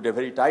actually put a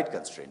very tight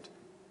constraint.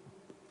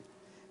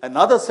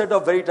 Another set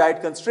of very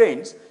tight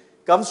constraints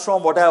comes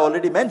from what I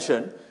already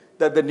mentioned,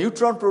 that the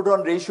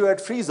neutron-proton ratio at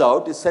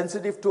freeze-out is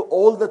sensitive to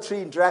all the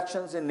 3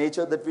 interactions in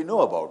nature that we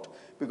know about,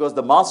 because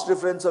the mass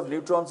difference of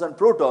neutrons and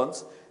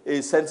protons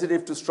is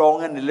sensitive to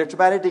strong and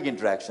electromagnetic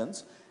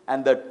interactions,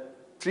 and the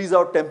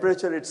freeze-out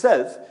temperature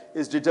itself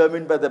is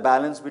determined by the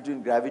balance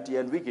between gravity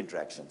and weak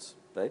interactions,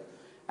 right?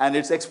 And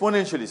it's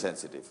exponentially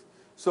sensitive.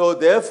 So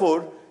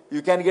therefore,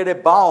 you can get a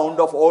bound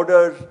of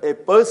order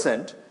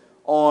 1%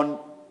 on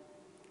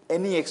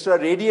any extra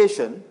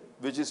radiation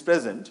which is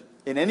present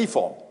in any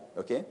form,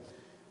 okay?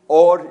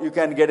 Or you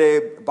can get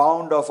a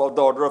bound of the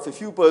order of a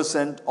few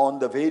 % on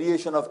the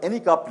variation of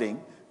any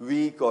coupling,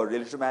 weak or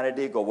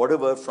electromagnetic or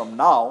whatever, from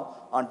now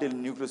until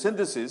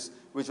nucleosynthesis,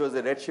 which was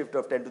a redshift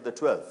of 10 to the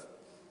 12.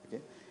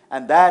 Okay?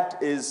 And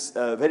that is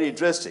very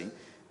interesting.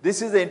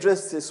 This is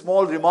a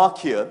small remark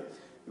here,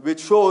 which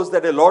shows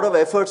that a lot of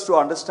efforts to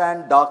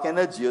understand dark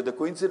energy or the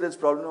coincidence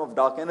problem of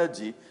dark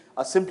energy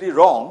are simply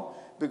wrong,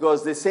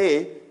 because they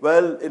say,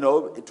 well,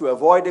 to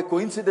avoid a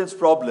coincidence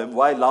problem,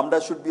 why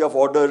lambda should be of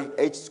order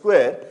h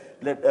square,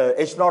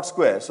 h naught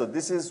square. So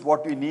this is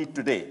what we need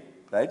today,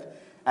 right?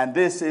 And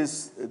this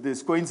is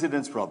this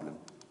coincidence problem,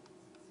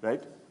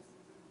 right?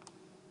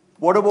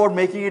 What about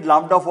making it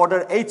lambda of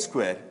order h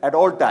square at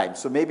all times?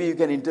 So maybe you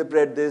can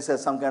interpret this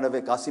as some kind of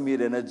a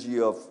Casimir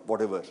energy of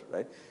whatever,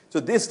 right?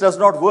 So this does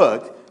not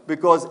work,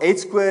 because h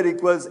square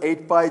equals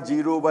 8 pi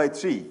 0 by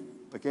 3,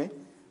 okay,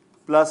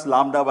 plus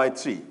lambda by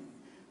 3.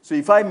 So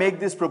if I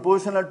make this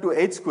proportional to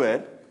h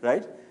square,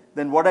 right,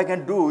 then what I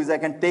can do is I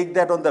can take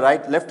that on the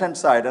left-hand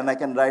side, and I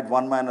can write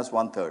 1 minus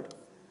 1/3.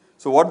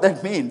 So what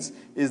that means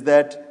is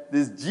that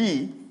this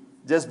g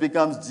just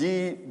becomes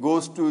g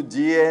goes to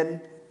gn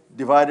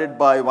divided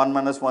by 1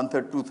 minus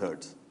 1/3,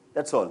 2/3.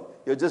 That's all.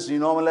 You're just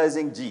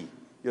renormalizing g.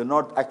 You're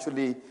not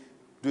actually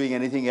doing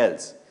anything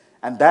else.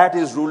 And that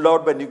is ruled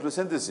out by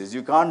nucleosynthesis.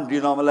 You can't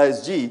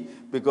renormalize g,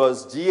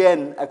 because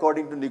gn,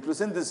 according to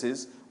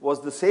nucleosynthesis, was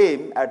the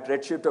same at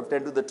redshift of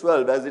 10 to the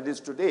 12 as it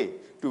is today,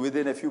 to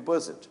within a few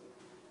 %.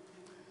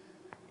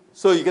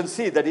 So you can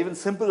see that even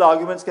simple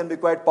arguments can be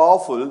quite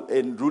powerful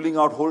in ruling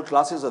out whole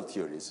classes of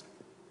theories.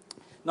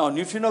 Now,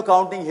 neutrino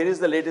counting, here is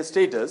the latest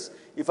status.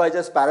 If I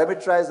just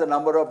parameterize the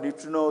number of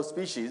neutrino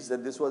species,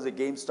 and this was a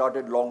game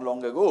started long,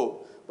 long ago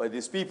by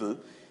these people,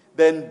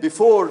 then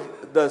before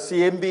the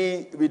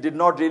CMB, we did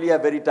not really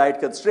have very tight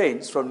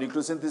constraints. From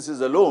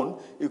nucleosynthesis alone,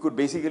 you could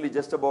basically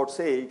just about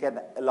say you can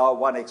allow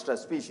 1 extra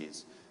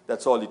species.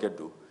 That's all you can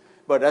do.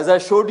 But as I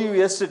showed you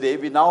yesterday,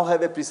 we now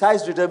have a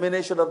precise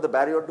determination of the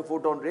baryon to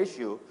photon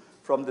ratio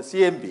from the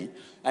CMB.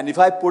 And if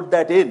I put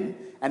that in,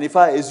 and if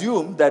I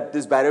assume that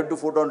this baryon to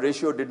photon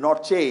ratio did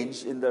not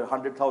change in the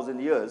 100,000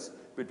 years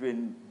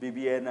between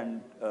BBN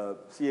and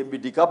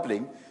CMB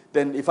decoupling,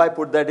 then if I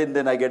put that in,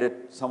 then I get a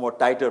somewhat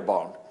tighter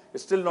bound.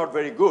 It's still not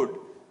very good.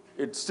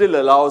 It still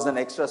allows an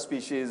extra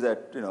species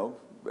at, a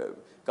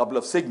couple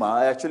of sigma.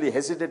 I actually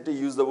hesitate to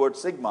use the word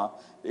sigma.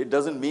 It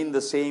doesn't mean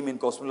the same in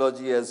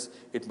cosmology as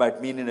it might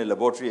mean in a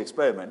laboratory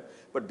experiment.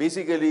 But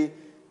basically,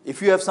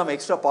 if you have some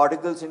extra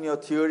particles in your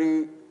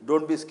theory,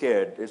 don't be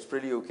scared. It's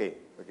pretty okay.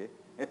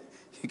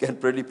 You can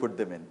pretty put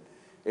them in.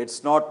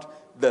 It's not,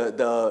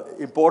 the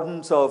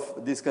importance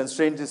of these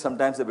constraints is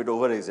sometimes a bit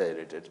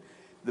over-exaggerated.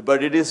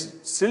 But it is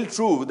still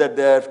true that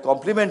they are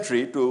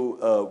complementary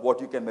to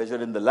what you can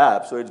measure in the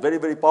lab. So it's very,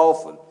 very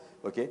powerful.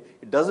 Okay?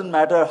 It doesn't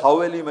matter how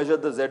well you measure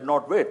the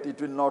Z0 width. It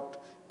will not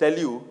tell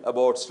you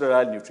about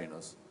sterile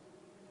neutrinos.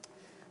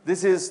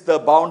 This is the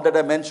bound that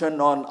I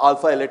mentioned on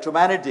alpha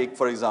electromagnetic,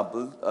 for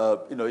example.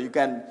 You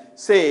can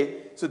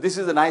say, So this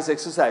is a nice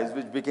exercise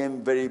which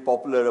became very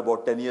popular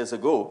about 10 years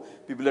ago.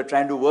 People are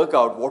trying to work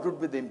out what would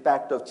be the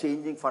impact of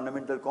changing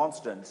fundamental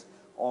constants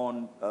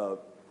on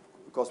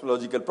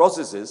cosmological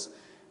processes.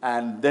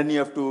 And then you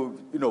have to,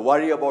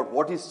 worry about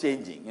what is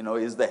changing.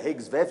 Is the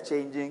Higgs wave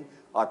changing?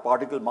 Are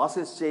particle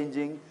masses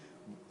changing?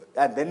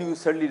 And then you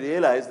suddenly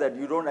realize that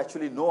you don't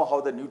actually know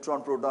how the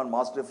neutron-proton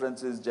mass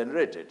difference is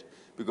generated,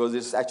 because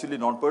it's actually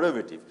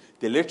non-perturbative.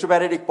 The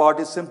electromagnetic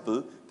part is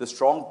simple. The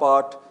strong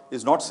part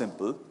is not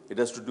simple. It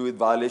has to do with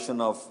violation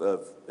of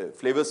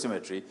flavor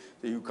symmetry.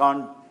 So you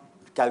can't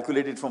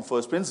calculate it from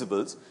first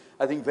principles.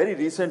 I think very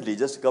recently,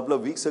 just a couple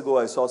of weeks ago,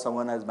 I saw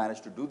someone has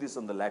managed to do this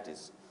on the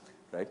lattice,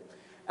 right?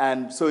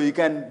 And so you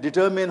can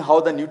determine how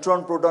the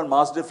neutron-proton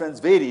mass difference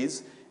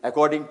varies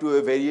according to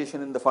a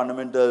variation in the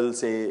fundamental,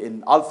 say,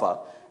 in alpha.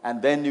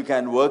 And then you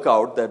can work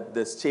out that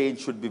this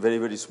change should be very,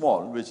 very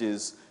small, which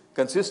is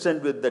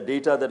consistent with the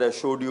data that I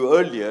showed you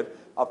earlier,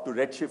 up to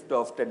redshift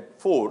of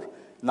 10⁴.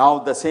 Now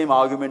the same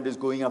argument is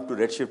going up to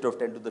redshift of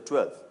 10 to the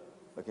 12.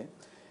 Okay?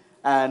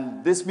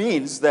 And this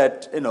means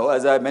that,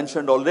 as I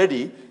mentioned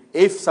already,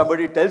 if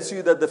somebody tells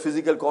you that the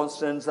physical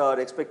constants are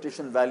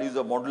expectation values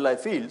of moduli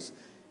fields,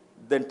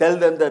 then tell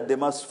them that they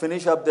must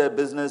finish up their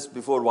business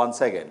before 1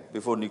 second,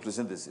 before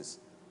nucleosynthesis.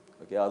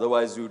 Okay?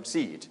 Otherwise, you would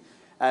see it.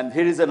 And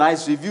here is a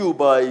nice review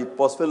by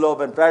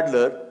Posfelov and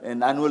Pradler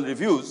in annual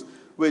reviews,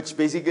 which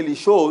basically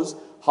shows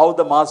how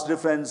the mass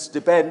difference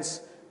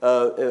depends,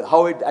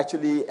 how it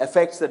actually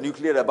affects the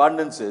nuclear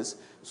abundances.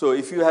 So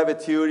if you have a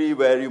theory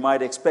where you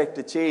might expect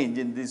a change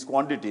in these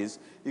quantities,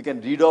 you can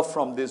read off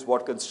from this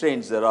what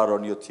constraints there are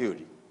on your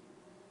theory.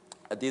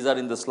 These are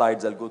in the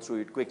slides. I'll go through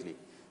it quickly,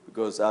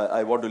 because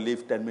I want to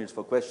leave 10 minutes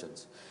for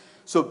questions.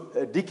 So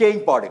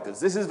decaying particles.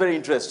 This is very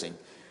interesting.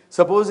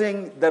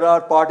 Supposing there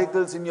are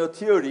particles in your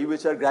theory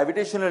which are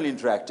gravitationally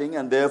interacting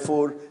and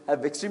therefore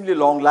have extremely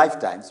long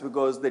lifetimes,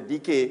 because they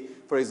decay,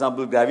 for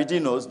example,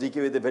 gravitinos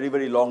decay with a very,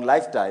 very long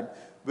lifetime,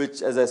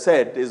 which, as I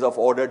said, is of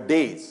order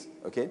days.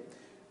 Okay?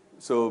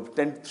 So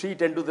 10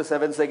 to the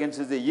 7 seconds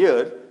is a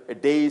year, a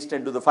day is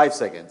 10 to the 5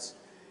 seconds.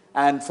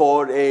 And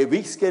for a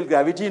weak scale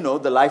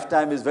gravitino, the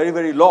lifetime is very,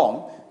 very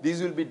long.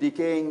 These will be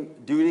decaying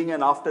during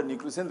and after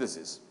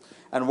nucleosynthesis.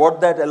 And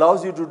what that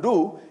allows you to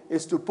do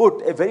is to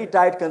put a very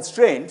tight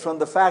constraint from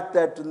the fact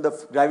that in the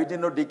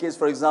gravitino decays,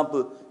 for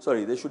example,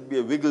 sorry, there should be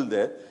a wiggle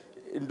there,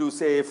 into,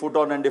 say, a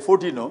photon and a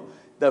photino.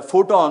 The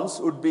photons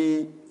would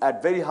be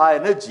at very high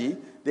energy.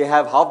 They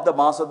have half the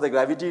mass of the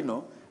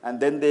gravitino, and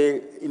then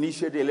they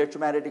initiate the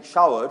electromagnetic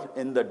shower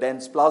in the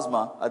dense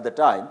plasma at the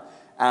time,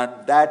 and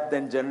that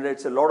then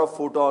generates a lot of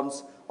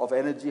photons of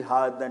energy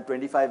higher than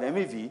 25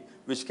 MeV,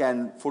 which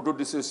can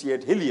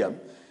photodissociate helium.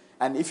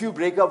 And if you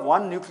break up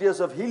one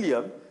nucleus of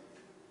helium,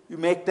 you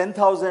make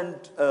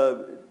 10,000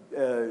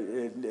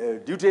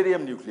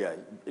 deuterium nuclei,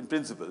 in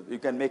principle. You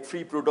can make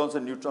free protons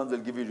and neutrons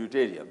that give you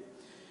deuterium.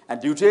 And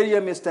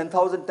deuterium is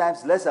 10,000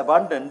 times less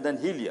abundant than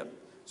helium.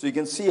 So you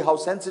can see how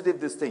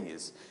sensitive this thing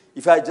is.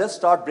 If I just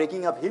start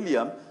breaking up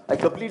helium, I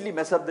completely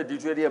mess up the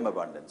deuterium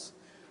abundance.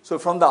 So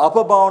from the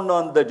upper bound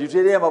on the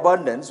deuterium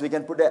abundance, we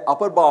can put an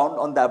upper bound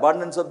on the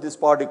abundance of these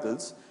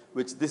particles,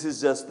 which this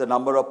is just the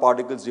number of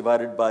particles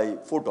divided by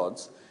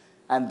photons.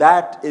 And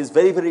that is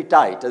very, very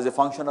tight as a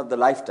function of the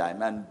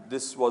lifetime. And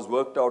this was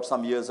worked out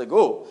some years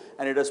ago.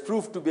 And it has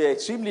proved to be an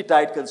extremely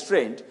tight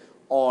constraint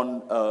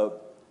on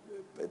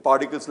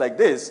particles like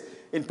this.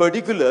 In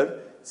particular,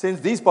 since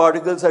these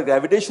particles are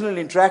gravitationally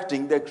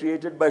interacting, they're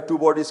created by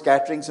two-body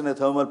scatterings in a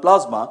thermal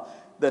plasma.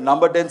 The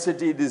number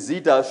density, this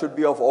zeta, should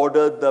be of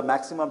order the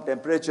maximum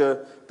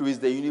temperature to which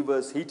the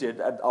universe heated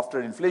after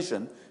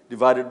inflation,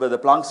 divided by the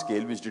Planck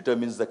scale, which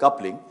determines the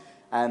coupling.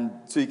 And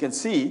so you can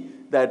see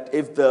that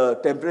if the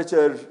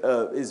temperature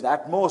is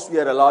at most, we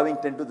are allowing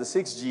 10 to the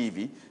 6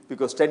 GeV,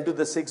 because 10 to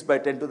the 6 by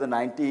 10 to the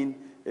 19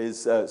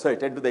 is, 10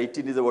 to the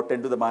 18 is about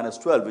 10 to the minus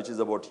 12, which is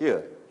about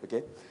here,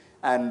 okay?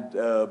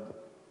 And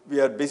we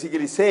are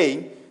basically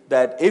saying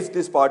that if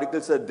these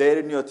particles are there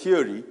in your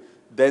theory,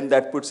 then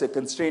that puts a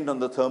constraint on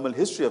the thermal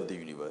history of the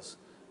universe,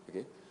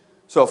 okay?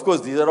 So of course,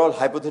 these are all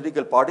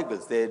hypothetical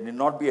particles. They need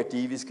not be a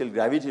TeV scale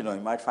gravitino.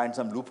 You might find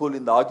some loophole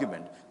in the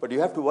argument, but you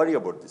have to worry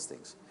about these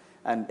things.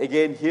 And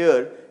again,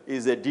 here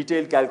is a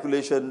detailed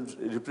calculation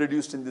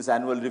reproduced in these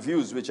annual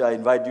reviews, which I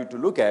invite you to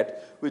look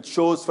at, which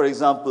shows, for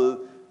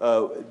example,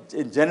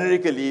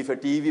 generically, if a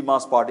TeV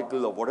mass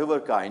particle of whatever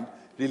kind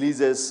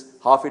releases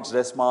half its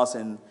rest mass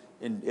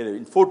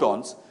in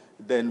photons,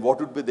 then what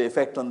would be the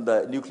effect on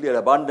the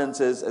nuclear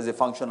abundances as a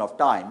function of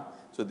time?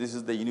 So this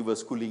is the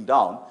universe cooling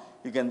down.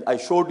 I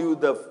showed you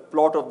the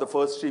plot of the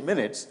first 3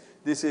 minutes.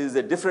 This is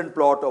a different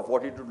plot of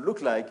what it would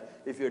look like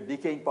if you had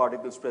decaying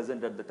particles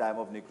present at the time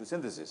of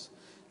nucleosynthesis.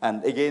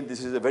 And again,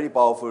 this is a very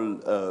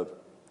powerful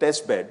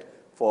test bed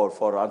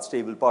for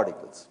unstable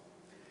particles.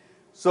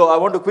 So I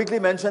want to quickly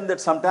mention that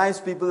sometimes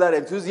people are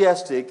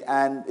enthusiastic,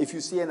 and if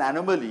you see an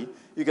anomaly,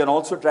 you can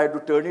also try to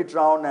turn it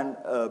around and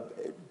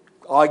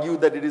argue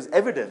that it is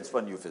evidence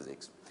for new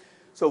physics.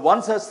 So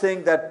one such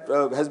thing that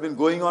has been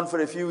going on for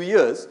a few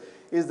years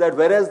is that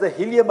whereas the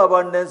helium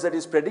abundance that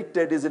is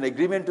predicted is in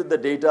agreement with the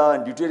data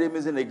and deuterium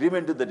is in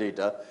agreement with the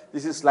data,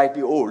 this is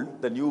slightly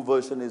old, the new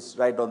version is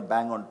right on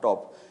bang on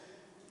top.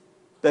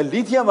 The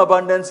lithium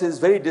abundance is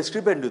very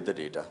discrepant with the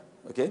data,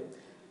 okay?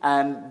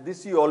 And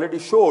this you already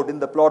showed in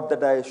the plot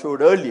that I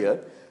showed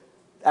earlier.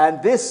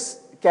 And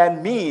this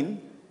can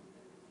mean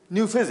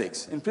new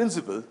physics in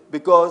principle,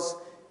 because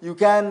you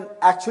can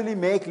actually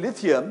make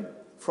lithium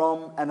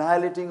from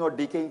annihilating or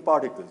decaying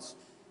particles,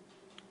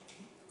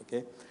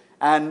 okay?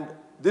 And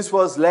this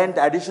was lent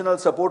additional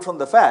support from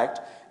the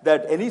fact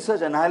that any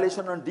such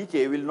annihilation or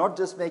decay will not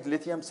just make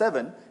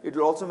lithium-7, it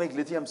will also make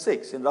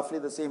lithium-6 in roughly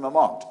the same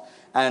amount.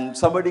 And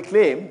somebody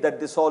claimed that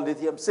they saw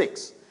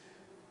lithium-6.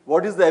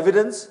 What is the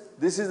evidence?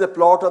 This is a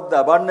plot of the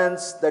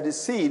abundance that is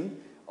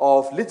seen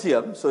of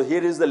lithium. So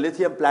here is the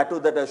lithium plateau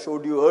that I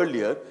showed you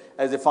earlier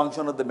as a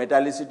function of the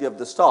metallicity of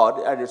the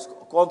star, and it's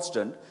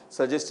constant,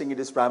 suggesting it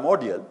is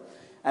primordial.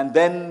 And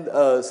then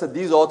so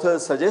these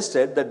authors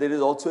suggested that there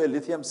is also a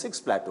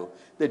lithium-6 plateau.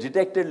 They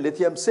detected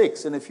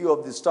lithium-6 in a few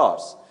of the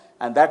stars,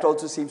 and that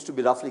also seems to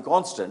be roughly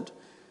constant.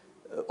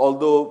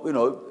 Although, you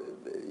know,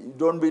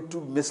 don't be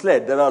too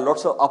misled. There are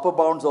lots of upper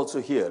bounds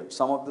also here.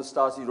 Some of the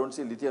stars you don't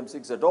see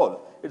lithium-6 at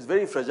all. It's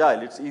very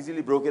fragile. It's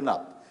easily broken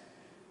up.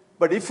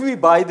 But if we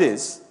buy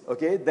this,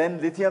 okay, then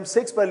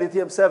lithium-6 by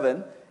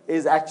lithium-7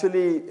 is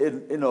actually,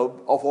 you know,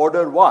 of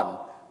order 1.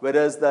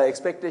 Whereas the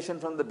expectation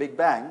from the Big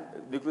Bang,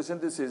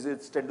 nucleosynthesis,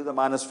 it's 10 to the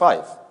minus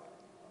 5.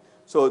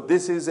 So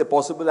this is a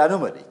possible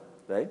anomaly,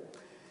 right?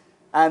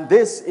 And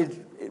this,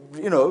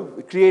 you know,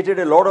 created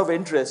a lot of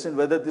interest in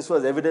whether this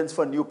was evidence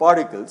for new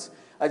particles.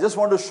 I just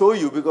want to show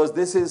you, because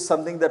this is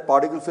something that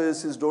particle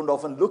physicists don't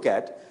often look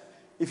at.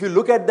 If you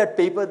look at that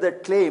paper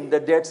that claimed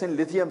that they had seen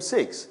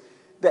lithium-6,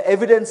 the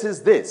evidence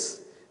is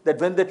this, that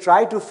when they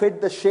try to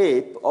fit the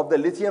shape of the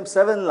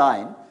lithium-7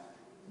 line,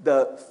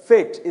 the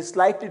fit is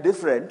slightly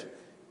different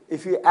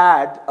if you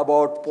add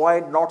about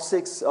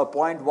 0.06 or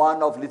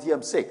 0.1 of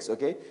lithium-6,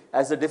 okay,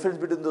 as the difference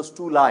between those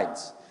two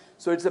lines.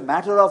 So it's a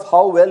matter of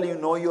how well you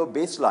know your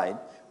baseline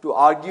to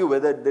argue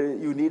whether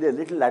you need a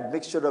little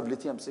admixture of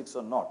lithium-6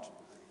 or not.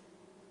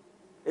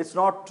 It's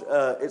not,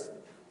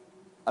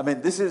 I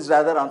mean, this is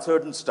rather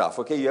uncertain stuff,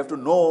 okay? You have to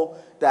know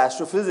the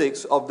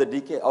astrophysics of the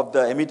decay of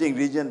the emitting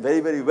region very,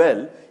 very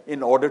well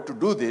in order to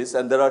do this,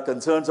 and there are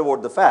concerns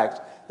about the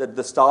fact that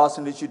the stars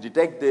in which you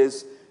detect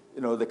this,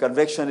 you know, the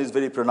convection is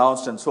very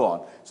pronounced and so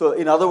on. So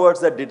in other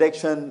words, that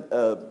detection,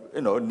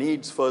 you know,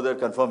 needs further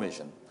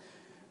confirmation.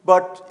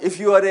 But if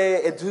you are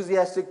an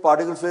enthusiastic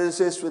particle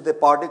physicist with a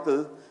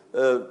particle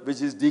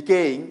which is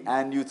decaying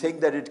and you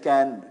think that it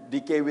can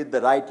decay with the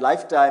right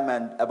lifetime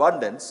and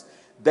abundance,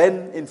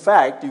 then in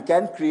fact you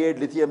can create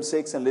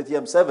lithium-6 and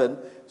lithium-7.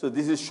 So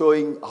this is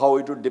showing how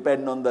it would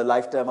depend on the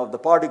lifetime of the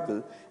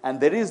particle. And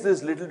there is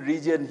this little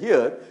region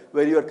here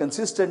where you are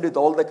consistent with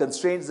all the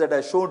constraints that I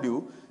showed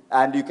you,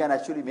 and you can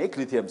actually make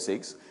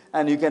lithium-6,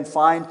 and you can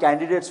find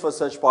candidates for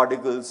such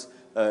particles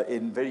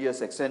in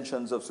various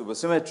extensions of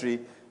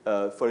supersymmetry,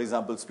 for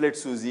example, split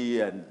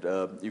SUSY, and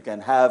you can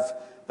have,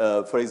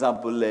 for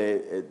example,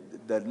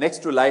 the next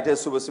to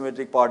lightest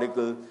supersymmetric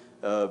particle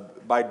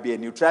might be a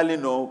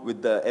neutralino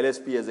with the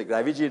LSP as a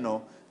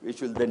gravigeno,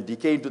 which will then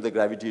decay into the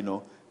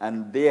gravigeno,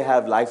 and they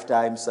have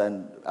lifetimes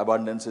and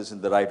abundances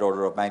in the right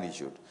order of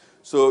magnitude.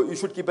 So you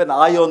should keep an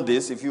eye on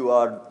this if you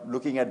are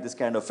looking at this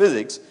kind of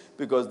physics,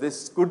 because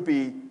this could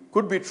be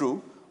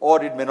true,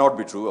 or it may not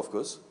be true, of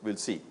course. We'll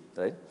see,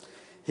 right?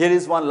 Here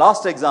is one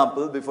last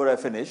example before I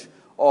finish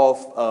of,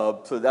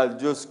 so I'll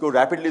just go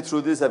rapidly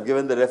through this. I've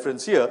given the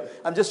reference here.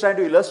 I'm just trying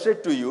to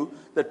illustrate to you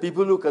that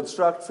people who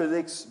construct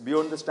physics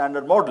beyond the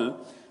standard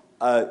model,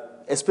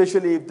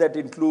 especially if that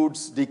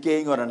includes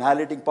decaying or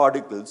annihilating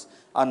particles,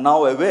 are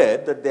now aware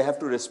that they have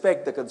to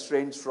respect the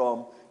constraints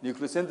from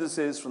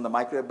nucleosynthesis, from the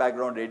microwave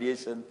background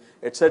radiation,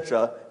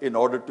 etc., in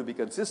order to be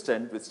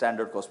consistent with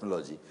standard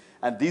cosmology.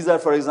 And these are,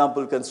 for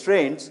example,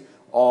 constraints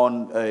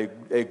on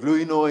a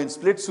gluino in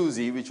split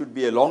SUSY, which would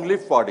be a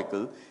long-lived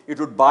particle. It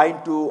would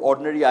bind to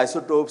ordinary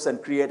isotopes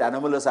and create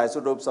anomalous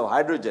isotopes of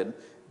hydrogen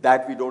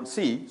that we don't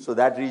see, so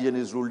that region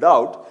is ruled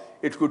out.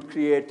 It could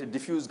create a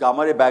diffuse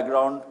gamma ray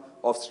background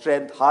of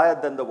strength higher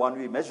than the one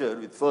we measure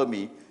with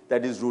Fermi,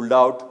 that is ruled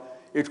out.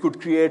 It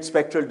could create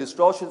spectral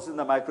distortions in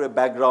the microwave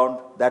background,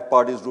 that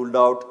part is ruled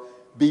out.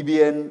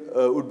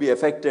 BBN would be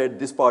affected,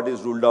 this part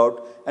is ruled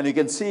out. And you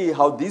can see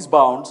how these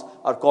bounds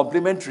are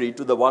complementary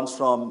to the ones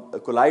from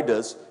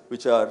colliders,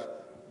 which are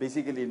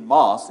basically in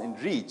mass, in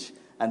reach,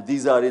 and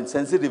these are in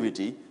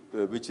sensitivity,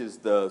 which is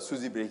the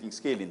SUSY breaking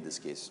scale in this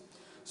case.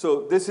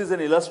 So this is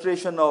an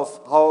illustration of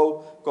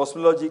how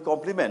cosmology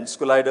complements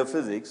collider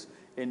physics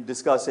in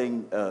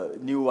discussing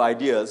new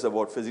ideas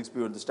about physics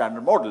beyond the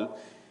standard model.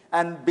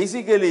 And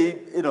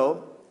basically, you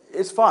know,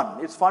 it's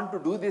fun. It's fun to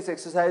do these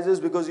exercises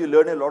because you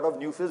learn a lot of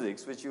new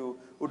physics which you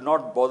would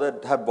not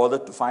have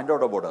bothered to find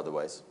out about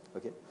otherwise.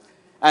 Okay,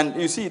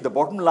 and you see the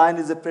bottom line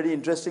is a pretty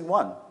interesting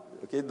one.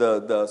 Okay,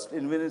 the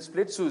infinite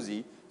split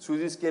SUSY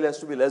scale has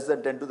to be less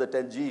than 10 to the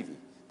 10 GeV.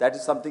 That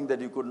is something that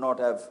you could not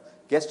have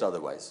guessed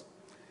otherwise.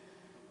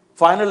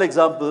 Final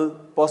example,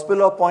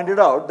 Pospelov pointed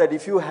out that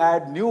if you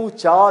had new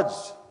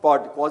charged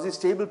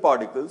quasi-stable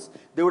particles,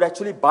 they would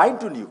actually bind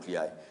to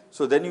nuclei.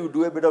 So then you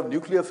do a bit of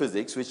nuclear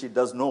physics, which it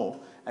does know,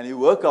 and you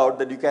work out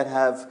that you can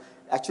have,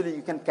 actually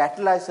you can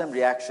catalyze some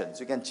reactions.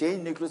 You can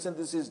change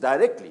nucleosynthesis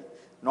directly,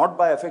 not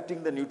by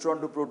affecting the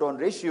neutron to proton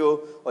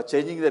ratio or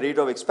changing the rate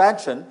of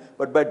expansion,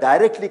 but by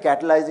directly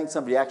catalyzing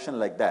some reaction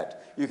like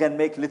that. You can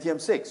make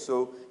lithium-6.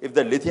 So if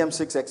the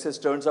lithium-6 excess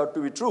turns out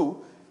to be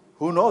true,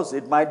 who knows?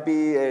 It might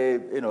be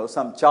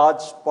some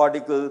charged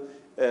particle,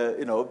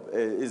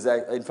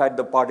 in fact,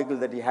 the particle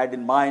that he had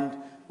in mind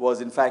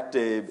was in fact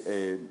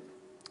a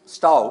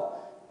Stau.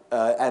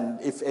 And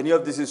if any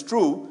of this is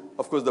true,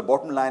 of course, the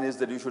bottom line is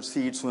that you should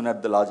see it soon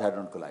at the Large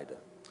Hadron Collider.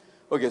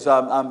 Okay, so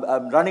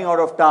I'm running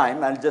out of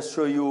time. I'll just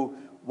show you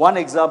one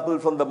example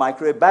from the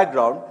microwave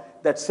background.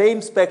 That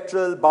same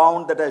spectral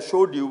bound that I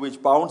showed you,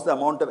 which bounds the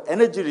amount of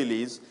energy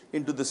release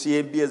into the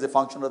CMB as a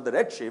function of the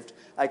redshift,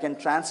 I can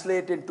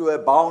translate into a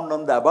bound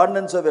on the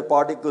abundance of a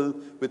particle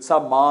with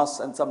some mass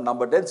and some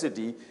number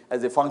density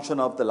as a function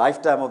of the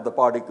lifetime of the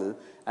particle.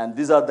 And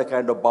these are the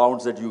kind of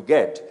bounds that you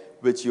get,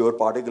 which your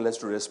particle has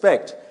to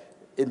respect.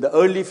 In the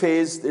early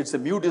phase, it's a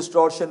mu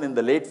distortion. In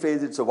the late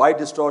phase, it's a Y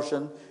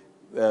distortion.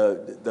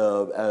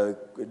 The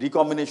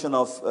recombination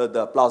of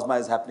the plasma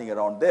is happening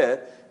around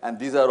there. And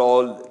these are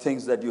all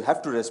things that you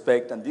have to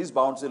respect. And these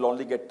bounds will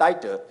only get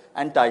tighter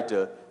and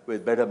tighter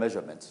with better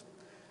measurements.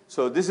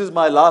 So this is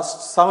my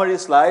last summary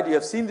slide. You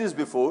have seen this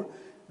before.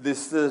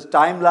 This is the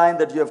timeline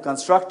that you have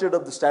constructed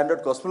of the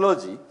standard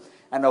cosmology.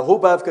 And I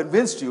hope I have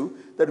convinced you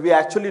that we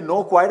actually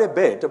know quite a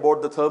bit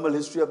about the thermal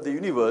history of the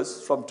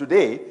universe from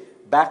today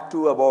back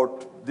to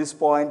about this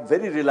point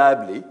very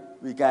reliably.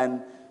 We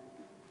can,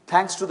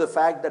 thanks to the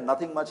fact that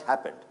nothing much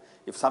happened.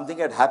 If something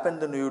had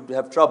happened, then we would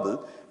have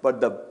trouble.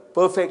 But the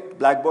perfect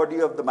black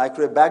body of the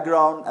microwave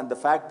background and the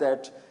fact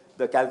that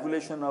the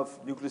calculation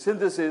of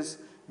nucleosynthesis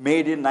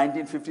made in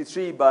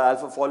 1953 by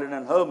Alpha Follin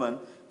and Herman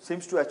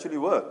seems to actually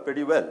work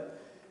pretty well.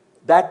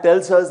 That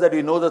tells us that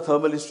we know the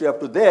thermal history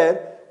up to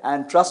there,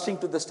 and trusting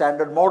to the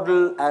standard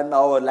model and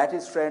our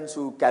lattice friends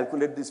who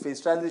calculate these phase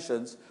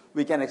transitions,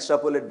 we can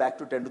extrapolate back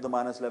to 10 to the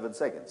minus 11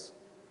 seconds.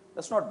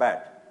 That's not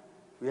bad.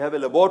 We have a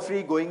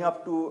laboratory going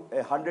up to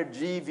 100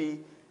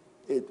 GeV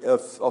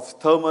of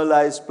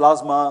thermalized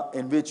plasma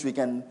in which we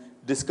can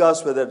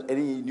discuss whether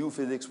any new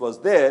physics was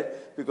there,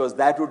 because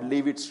that would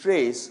leave its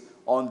trace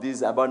on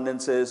these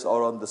abundances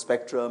or on the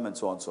spectrum and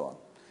so on and so on.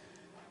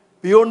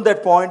 Beyond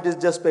that point is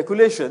just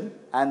speculation,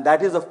 and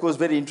that is, of course,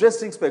 very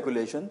interesting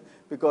speculation,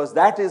 because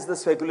that is the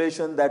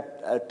speculation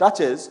that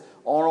touches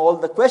on all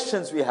the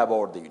questions we have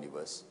about the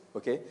universe.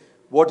 Okay?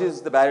 What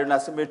is the baryon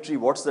asymmetry?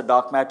 What's the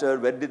dark matter?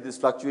 Where did these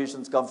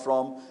fluctuations come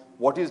from?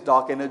 What is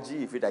dark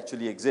energy, if it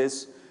actually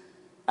exists?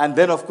 And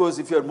then, of course,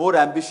 if you're more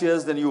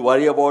ambitious, then you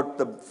worry about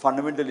the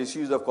fundamental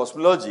issues of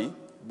cosmology.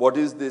 What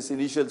is this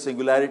initial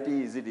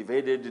singularity? Is it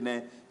evaded in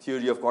a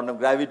theory of quantum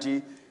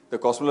gravity? The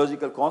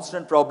cosmological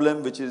constant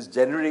problem, which is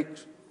generic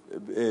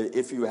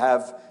if you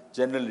have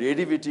general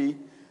relativity.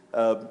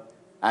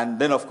 And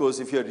then, of course,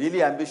 if you're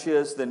really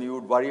ambitious, then you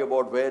would worry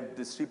about where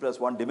this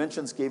 3+1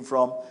 dimensions came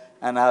from.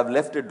 And I have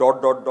left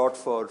a ...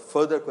 for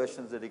further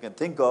questions that you can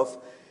think of.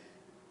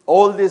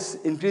 All this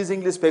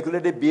increasingly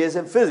speculative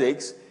BSM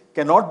physics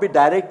cannot be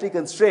directly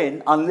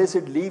constrained unless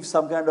it leaves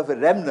some kind of a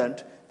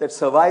remnant that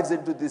survives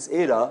into this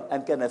era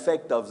and can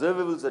affect the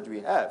observables that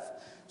we have.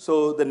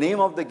 So the name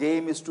of the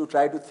game is to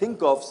try to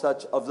think of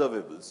such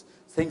observables,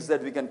 things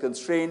that we can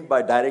constrain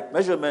by direct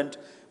measurement,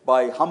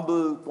 by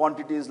humble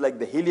quantities like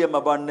the helium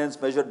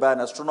abundance measured by an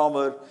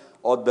astronomer,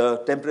 or the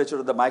temperature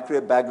of the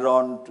microwave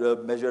background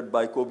measured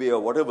by Kobe or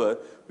whatever.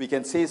 We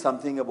can say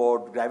something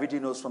about gravity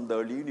nodes from the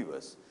early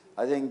universe.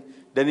 I think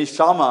Dennis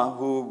Sharma,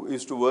 who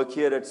used to work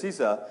here at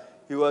CISA,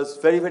 he was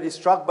very, very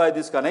struck by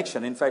this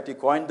connection. In fact, he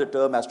coined the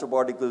term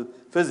astroparticle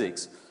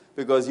physics,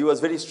 because he was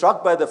very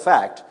struck by the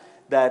fact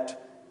that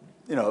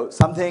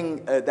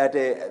something that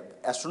an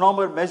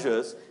astronomer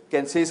measures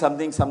can say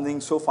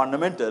something so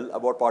fundamental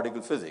about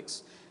particle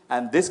physics.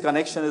 And this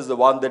connection is the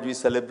one that we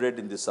celebrate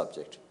in this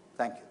subject.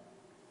 Thank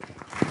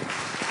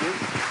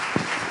you.